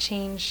heart be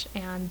changed,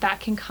 and that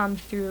can come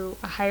through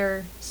a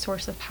higher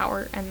source of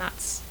power, and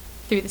that's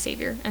through the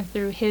Savior, and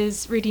through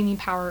his redeeming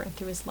power, and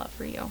through his love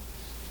for you.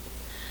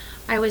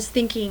 I was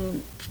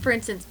thinking, for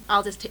instance,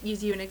 I'll just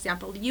use you an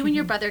example. You and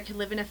your brother could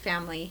live in a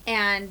family,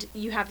 and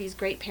you have these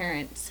great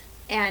parents.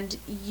 And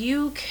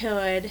you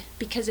could,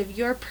 because of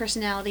your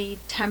personality,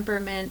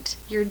 temperament,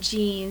 your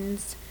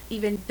genes,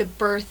 even the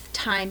birth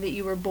time that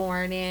you were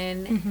born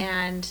in,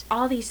 and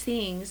all these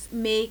things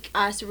make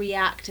us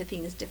react to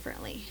things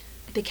differently.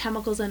 The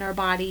chemicals in our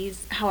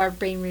bodies, how our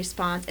brain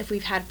responds, if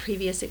we've had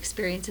previous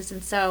experiences.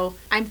 And so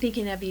I'm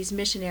thinking of these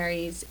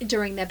missionaries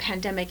during the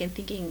pandemic and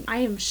thinking, I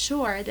am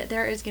sure that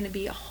there is going to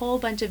be a whole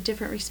bunch of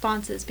different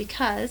responses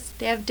because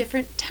they have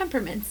different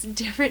temperaments,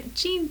 different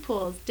gene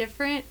pools,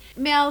 different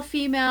male,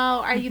 female.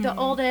 Are you the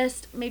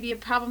oldest, maybe a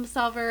problem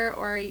solver,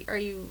 or are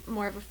you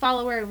more of a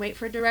follower and wait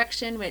for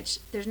direction, which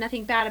there's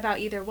nothing bad about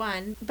either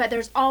one. But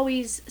there's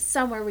always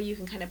somewhere where you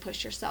can kind of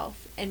push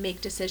yourself and make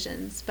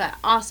decisions. But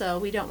also,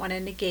 we don't want to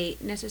negate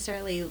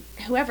necessarily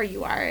whoever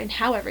you are, and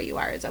however you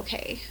are is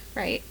okay,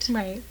 right?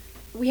 Right.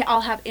 We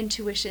all have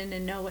intuition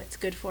and know what's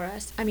good for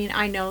us. I mean,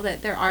 I know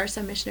that there are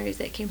some missionaries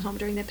that came home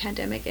during the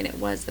pandemic and it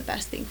was the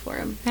best thing for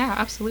them. Yeah,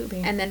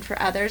 absolutely. And then for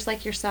others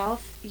like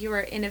yourself, you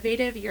are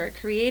innovative, you're a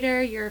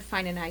creator, you're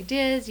finding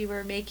ideas, you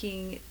were a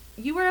pioneer.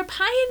 You were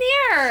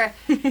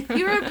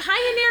a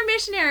pioneer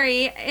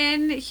missionary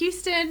in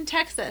Houston,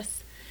 Texas.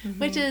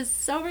 Which is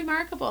so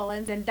remarkable,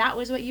 and then that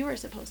was what you were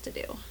supposed to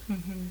do.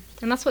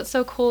 And that's what's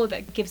so cool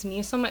that gives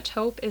me so much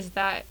hope is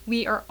that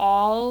we are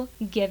all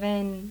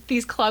given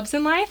these clubs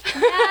in life.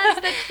 Yes,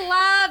 the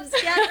clubs.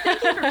 Yes,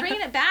 thank you for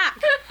bringing it back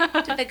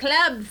to the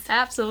clubs.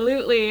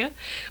 Absolutely.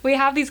 We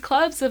have these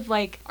clubs of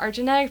like our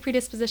genetic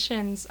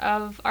predispositions,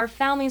 of our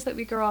families that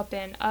we grow up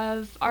in,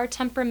 of our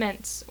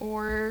temperaments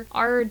or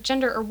our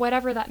gender or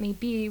whatever that may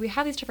be. We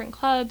have these different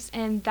clubs,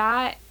 and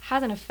that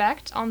has an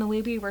effect on the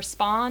way we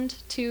respond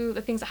to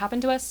the things that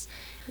happen to us.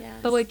 Yes.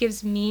 But what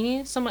gives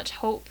me so much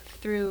hope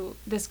through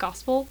this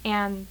gospel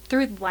and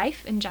through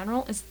life in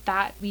general is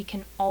that we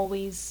can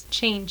always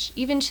change,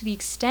 even to the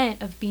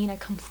extent of being a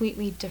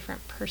completely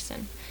different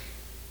person.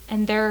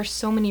 And there are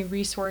so many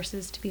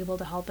resources to be able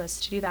to help us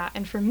to do that.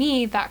 And for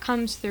me, that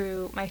comes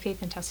through my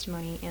faith and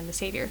testimony in the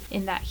Savior,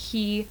 in that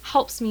he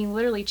helps me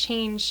literally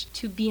change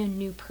to be a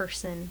new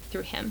person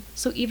through him.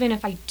 So even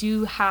if I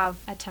do have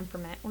a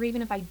temperament, or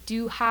even if I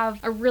do have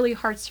a really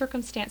hard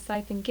circumstance that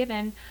I've been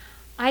given,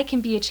 I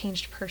can be a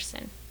changed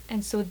person.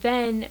 And so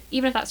then,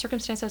 even if that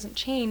circumstance doesn't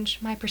change,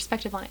 my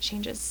perspective on it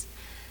changes.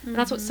 And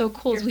that's what's so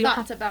cool. Your is we thoughts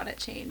don't have, about it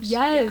change.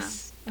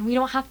 yes. Yeah. And we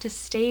don't have to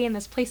stay in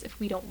this place if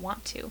we don't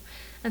want to.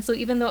 And so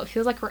even though it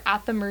feels like we're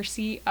at the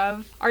mercy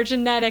of our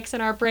genetics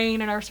and our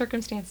brain and our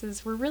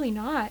circumstances, we're really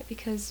not,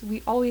 because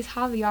we always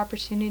have the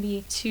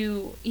opportunity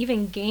to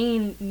even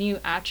gain new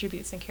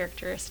attributes and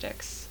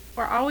characteristics.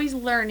 We're always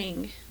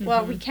learning.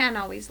 Well, we can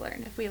always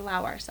learn if we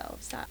allow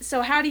ourselves that.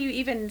 So how do you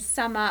even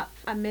sum up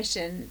a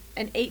mission,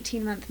 an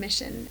 18-month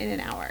mission, in an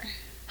hour?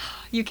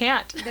 You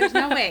can't. There's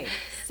no way.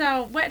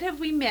 So what have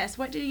we missed?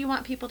 What do you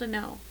want people to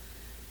know?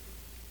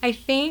 I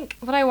think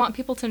what I want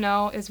people to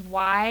know is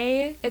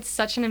why it's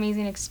such an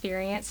amazing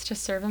experience to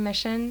serve a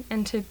mission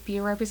and to be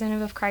a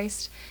representative of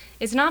Christ.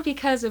 It's not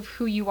because of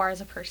who you are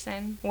as a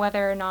person,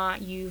 whether or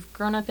not you've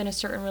grown up in a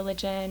certain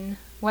religion,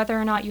 whether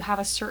or not you have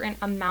a certain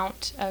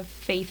amount of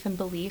faith and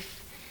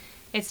belief.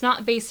 It's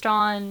not based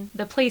on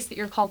the place that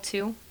you're called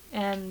to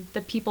and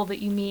the people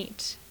that you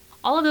meet.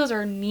 All of those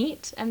are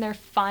neat and they're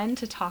fun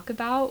to talk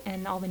about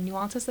and all the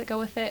nuances that go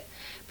with it.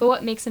 But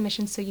what makes a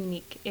mission so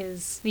unique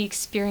is the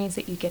experience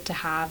that you get to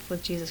have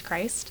with Jesus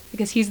Christ,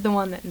 because he's the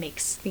one that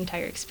makes the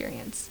entire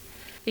experience.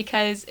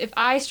 Because if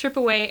I strip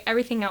away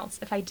everything else,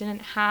 if I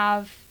didn't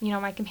have,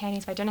 my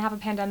companions, if I didn't have a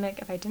pandemic,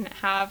 if I didn't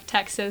have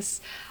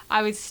Texas,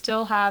 I would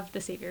still have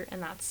the Savior,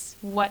 and that's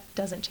what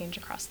doesn't change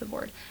across the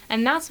board.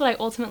 And that's what I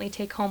ultimately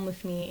take home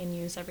with me and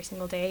use every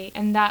single day,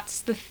 and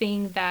that's the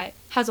thing that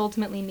has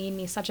ultimately made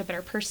me such a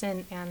better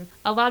person and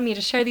allowed me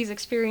to share these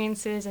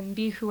experiences and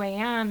be who I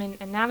am and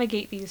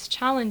navigate these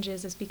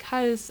challenges, is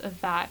because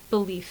of that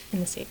belief in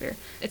the Savior.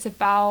 It's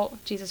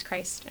about Jesus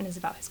Christ and it's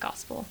about his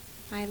gospel.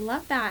 I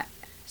love that.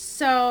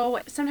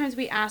 So sometimes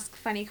we ask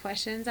funny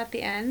questions at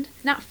the end.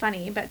 Not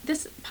funny, but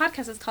this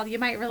podcast is called You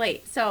Might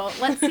Relate. So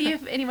let's see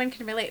if anyone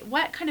can relate.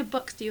 What kind of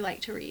books do you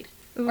like to read?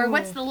 Ooh. Or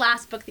what's the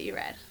last book that you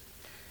read?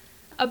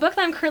 A book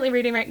that I'm currently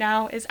reading right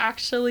now is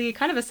actually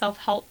kind of a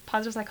self-help,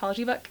 positive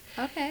psychology book.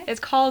 Okay.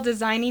 It's called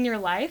Designing Your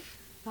Life.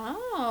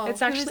 Oh, It's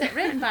who actually is it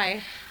written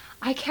by?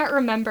 I can't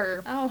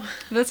remember. Oh.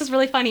 This is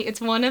really funny. It's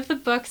one of the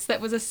books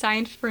that was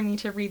assigned for me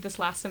to read this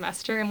last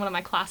semester in one of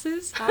my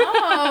classes.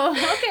 Oh,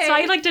 okay. So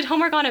I did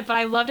homework on it, but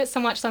I loved it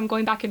so much, so I'm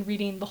going back and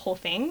reading the whole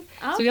thing.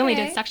 Okay. So we only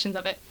did sections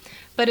of it.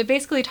 But it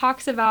basically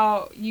talks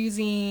about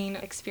using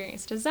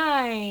experience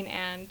design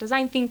and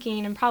design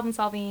thinking and problem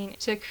solving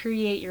to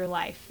create your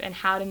life and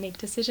how to make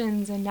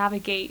decisions and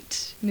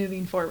navigate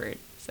moving forward.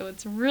 So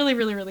it's really,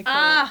 really, really cool.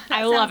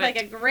 I love it. Sounds like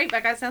a great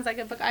book. That sounds like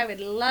a book I would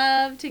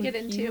love to get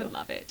into. You would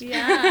love it.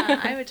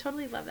 Yeah, I would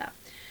totally love that.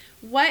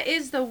 What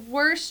is the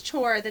worst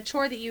chore, the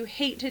chore that you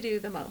hate to do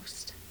the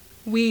most?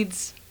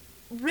 Weeds.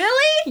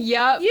 Really?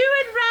 Yep. You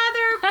would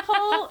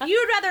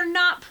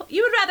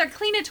rather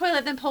clean a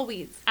toilet than pull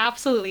weeds.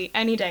 Absolutely.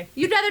 Any day.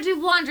 You'd rather do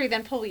laundry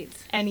than pull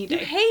weeds. Any day.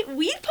 You hate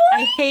weed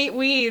pulling? I hate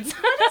weeds.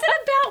 What is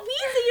it about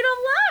weeds that you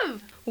don't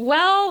love?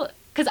 Well,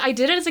 because I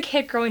did it as a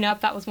kid growing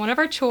up. That was one of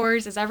our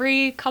chores. Is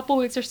every couple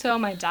weeks or so,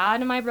 my dad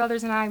and my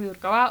brothers and I, we would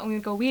go out and we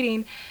would go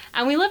weeding.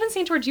 And we live in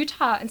St. George,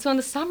 Utah. And so in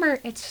the summer,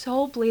 it's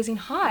so blazing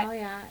hot. Oh,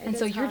 yeah. And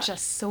so you're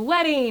just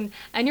sweating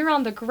and you're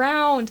on the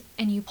ground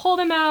and you pull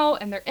them out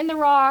and they're in the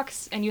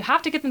rocks and you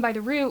have to get them by the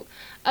root.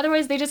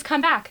 Otherwise, they just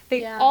come back.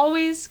 They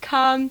always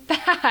come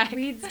back.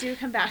 Weeds do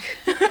come back.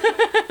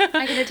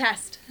 I can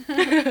attest.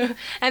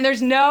 And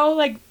there's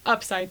no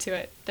upside to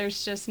it.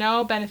 There's just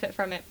no benefit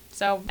from it.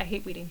 So I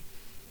hate weeding.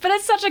 But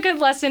it's such a good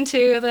lesson,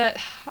 too, that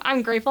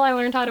I'm grateful I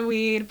learned how to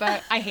weed,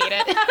 but I hate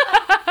it.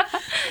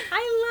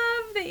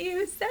 I love that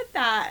you said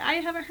that. I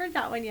haven't heard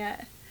that one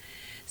yet.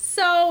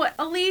 So,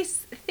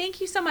 Elise,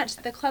 thank you so much.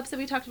 The clubs that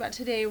we talked about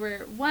today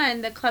were,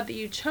 one, the club that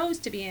you chose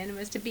to be in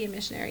was to be a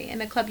missionary, and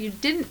the club you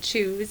didn't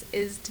choose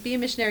is to be a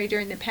missionary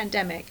during the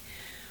pandemic.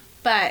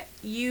 But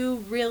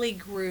you really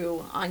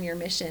grew on your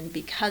mission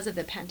because of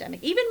the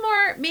pandemic. Even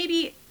more,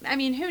 maybe I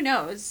mean, who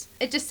knows?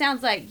 It just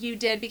sounds like you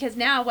did, because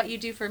now what you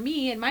do for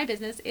me in my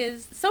business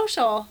is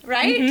social,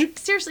 right?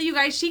 Seriously, you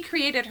guys, she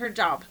created her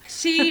job.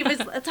 She was,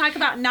 talk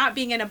about not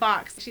being in a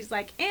box. She's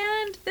like,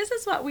 and this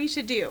is what we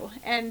should do.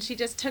 And she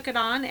just took it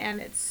on, and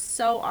it's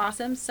so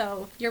awesome.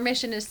 So your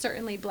mission has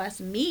certainly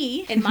blessed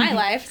me in my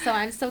life. So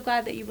I'm so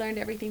glad that you learned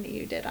everything that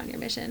you did on your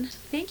mission.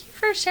 Thank you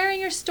for sharing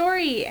your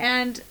story.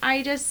 And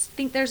I just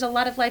think there's a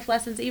lot of life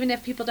lessons, even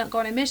if people don't go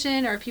on a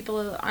mission or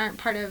people aren't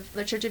part of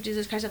the Church of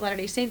Jesus Christ of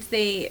Latter-day Saints,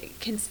 they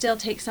can still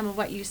take some of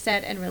what you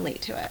said and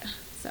relate to it.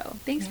 So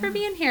thanks for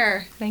being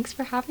here. Thanks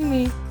for having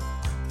me.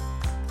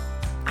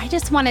 I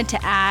just wanted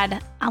to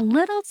add a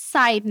little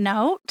side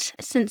note,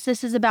 since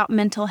this is about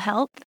mental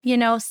health. You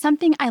know,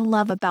 something I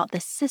love about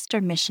the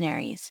sister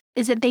missionaries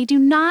is that they do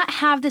not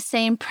have the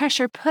same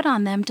pressure put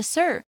on them to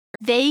serve.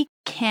 They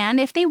can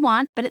if they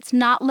want, but it's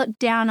not looked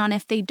down on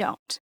if they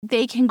don't.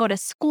 They can go to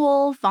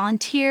school,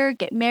 volunteer,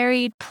 get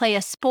married, play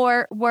a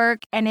sport,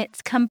 work, and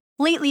it's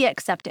completely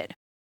accepted.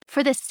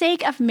 For the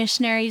sake of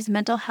missionaries'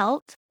 mental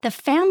health, the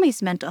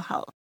family's mental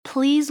health,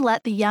 please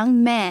let the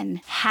young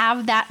men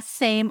have that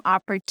same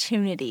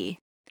opportunity.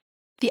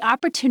 The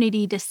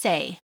opportunity to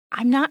say,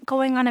 I'm not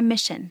going on a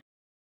mission.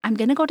 I'm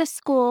going to go to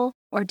school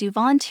or do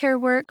volunteer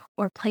work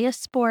or play a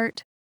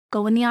sport,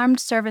 go in the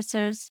armed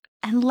services,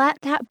 and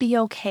let that be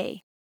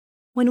okay.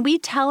 When we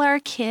tell our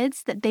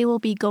kids that they will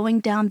be going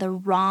down the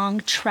wrong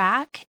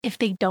track if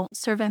they don't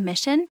serve a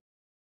mission,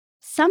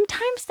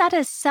 sometimes that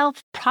is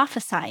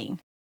self-prophesying.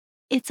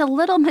 It's a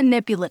little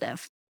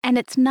manipulative, and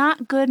it's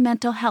not good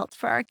mental health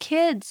for our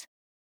kids.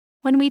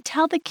 When we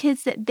tell the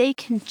kids that they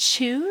can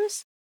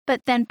choose,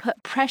 but then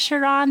put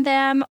pressure on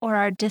them or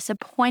are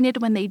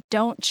disappointed when they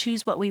don't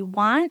choose what we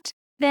want,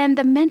 then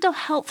the mental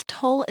health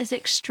toll is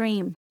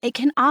extreme. It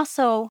can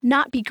also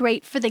not be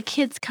great for the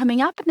kids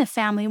coming up in the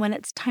family when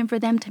it's time for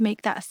them to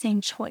make that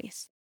same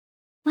choice.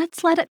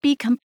 Let's let it be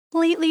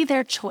completely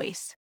their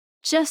choice,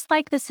 just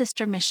like the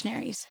sister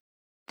missionaries.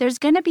 There's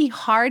going to be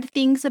hard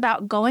things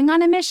about going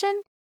on a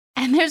mission,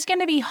 and there's going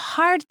to be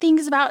hard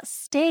things about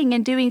staying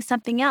and doing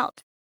something else.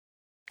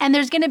 And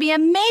there's going to be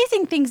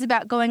amazing things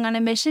about going on a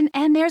mission,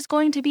 and there's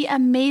going to be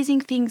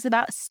amazing things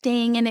about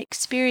staying and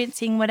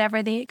experiencing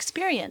whatever they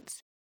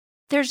experience.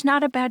 There's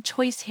not a bad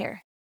choice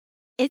here.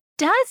 It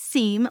does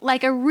seem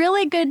like a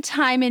really good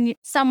time in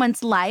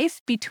someone's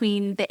life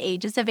between the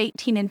ages of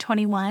 18 and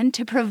 21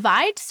 to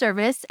provide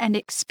service and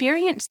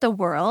experience the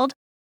world.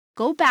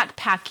 Go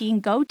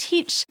backpacking, go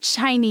teach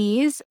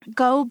Chinese,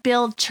 go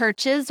build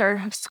churches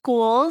or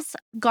schools,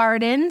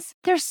 gardens.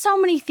 There's so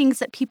many things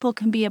that people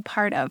can be a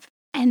part of.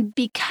 And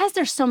because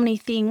there's so many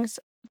things,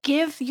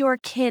 give your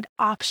kid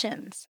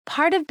options.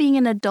 Part of being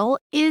an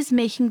adult is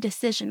making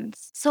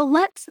decisions. So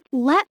let's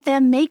let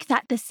them make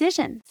that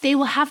decision. They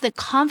will have the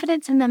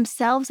confidence in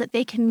themselves that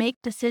they can make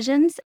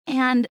decisions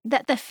and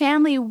that the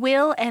family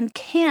will and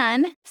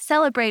can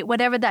celebrate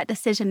whatever that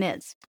decision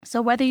is. So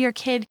whether your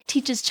kid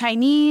teaches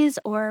Chinese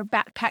or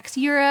backpacks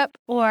Europe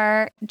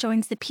or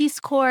joins the Peace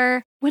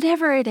Corps,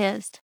 whatever it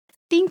is,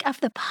 think of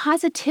the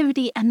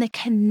positivity and the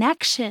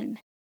connection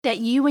that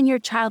you and your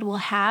child will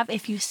have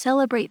if you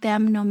celebrate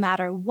them no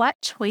matter what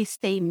choice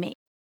they make.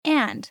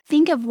 And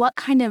think of what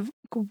kind of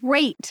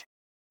great,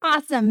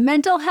 awesome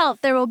mental health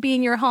there will be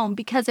in your home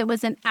because it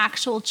was an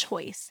actual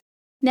choice.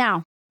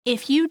 Now,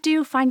 if you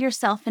do find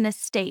yourself in a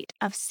state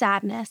of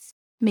sadness,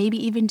 maybe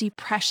even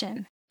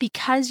depression,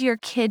 because your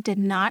kid did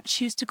not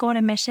choose to go on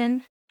a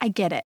mission, I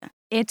get it.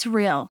 It's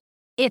real.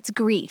 It's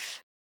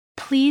grief.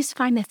 Please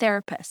find a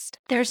therapist.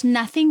 There's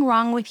nothing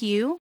wrong with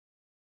you.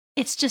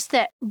 It's just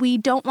that we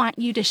don't want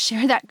you to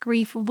share that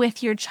grief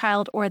with your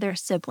child or their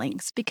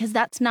siblings because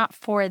that's not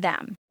for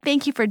them.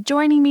 Thank you for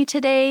joining me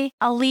today.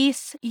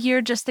 Elise,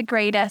 you're just the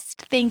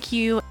greatest. Thank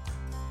you.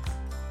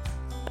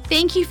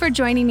 Thank you for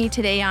joining me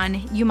today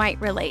on You Might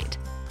Relate.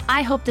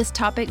 I hope this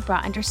topic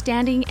brought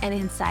understanding and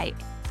insight.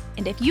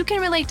 And if you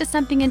can relate to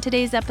something in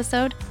today's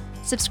episode,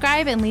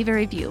 subscribe and leave a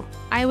review.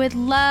 I would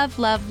love,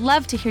 love,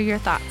 love to hear your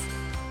thoughts.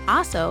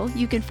 Also,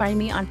 you can find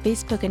me on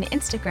Facebook and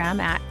Instagram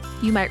at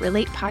You Might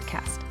Relate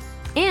Podcast.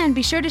 And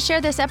be sure to share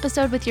this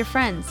episode with your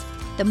friends.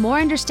 The more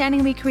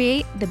understanding we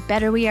create, the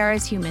better we are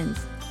as humans.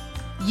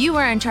 You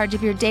are in charge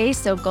of your day,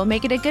 so go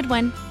make it a good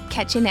one.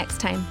 Catch you next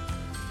time.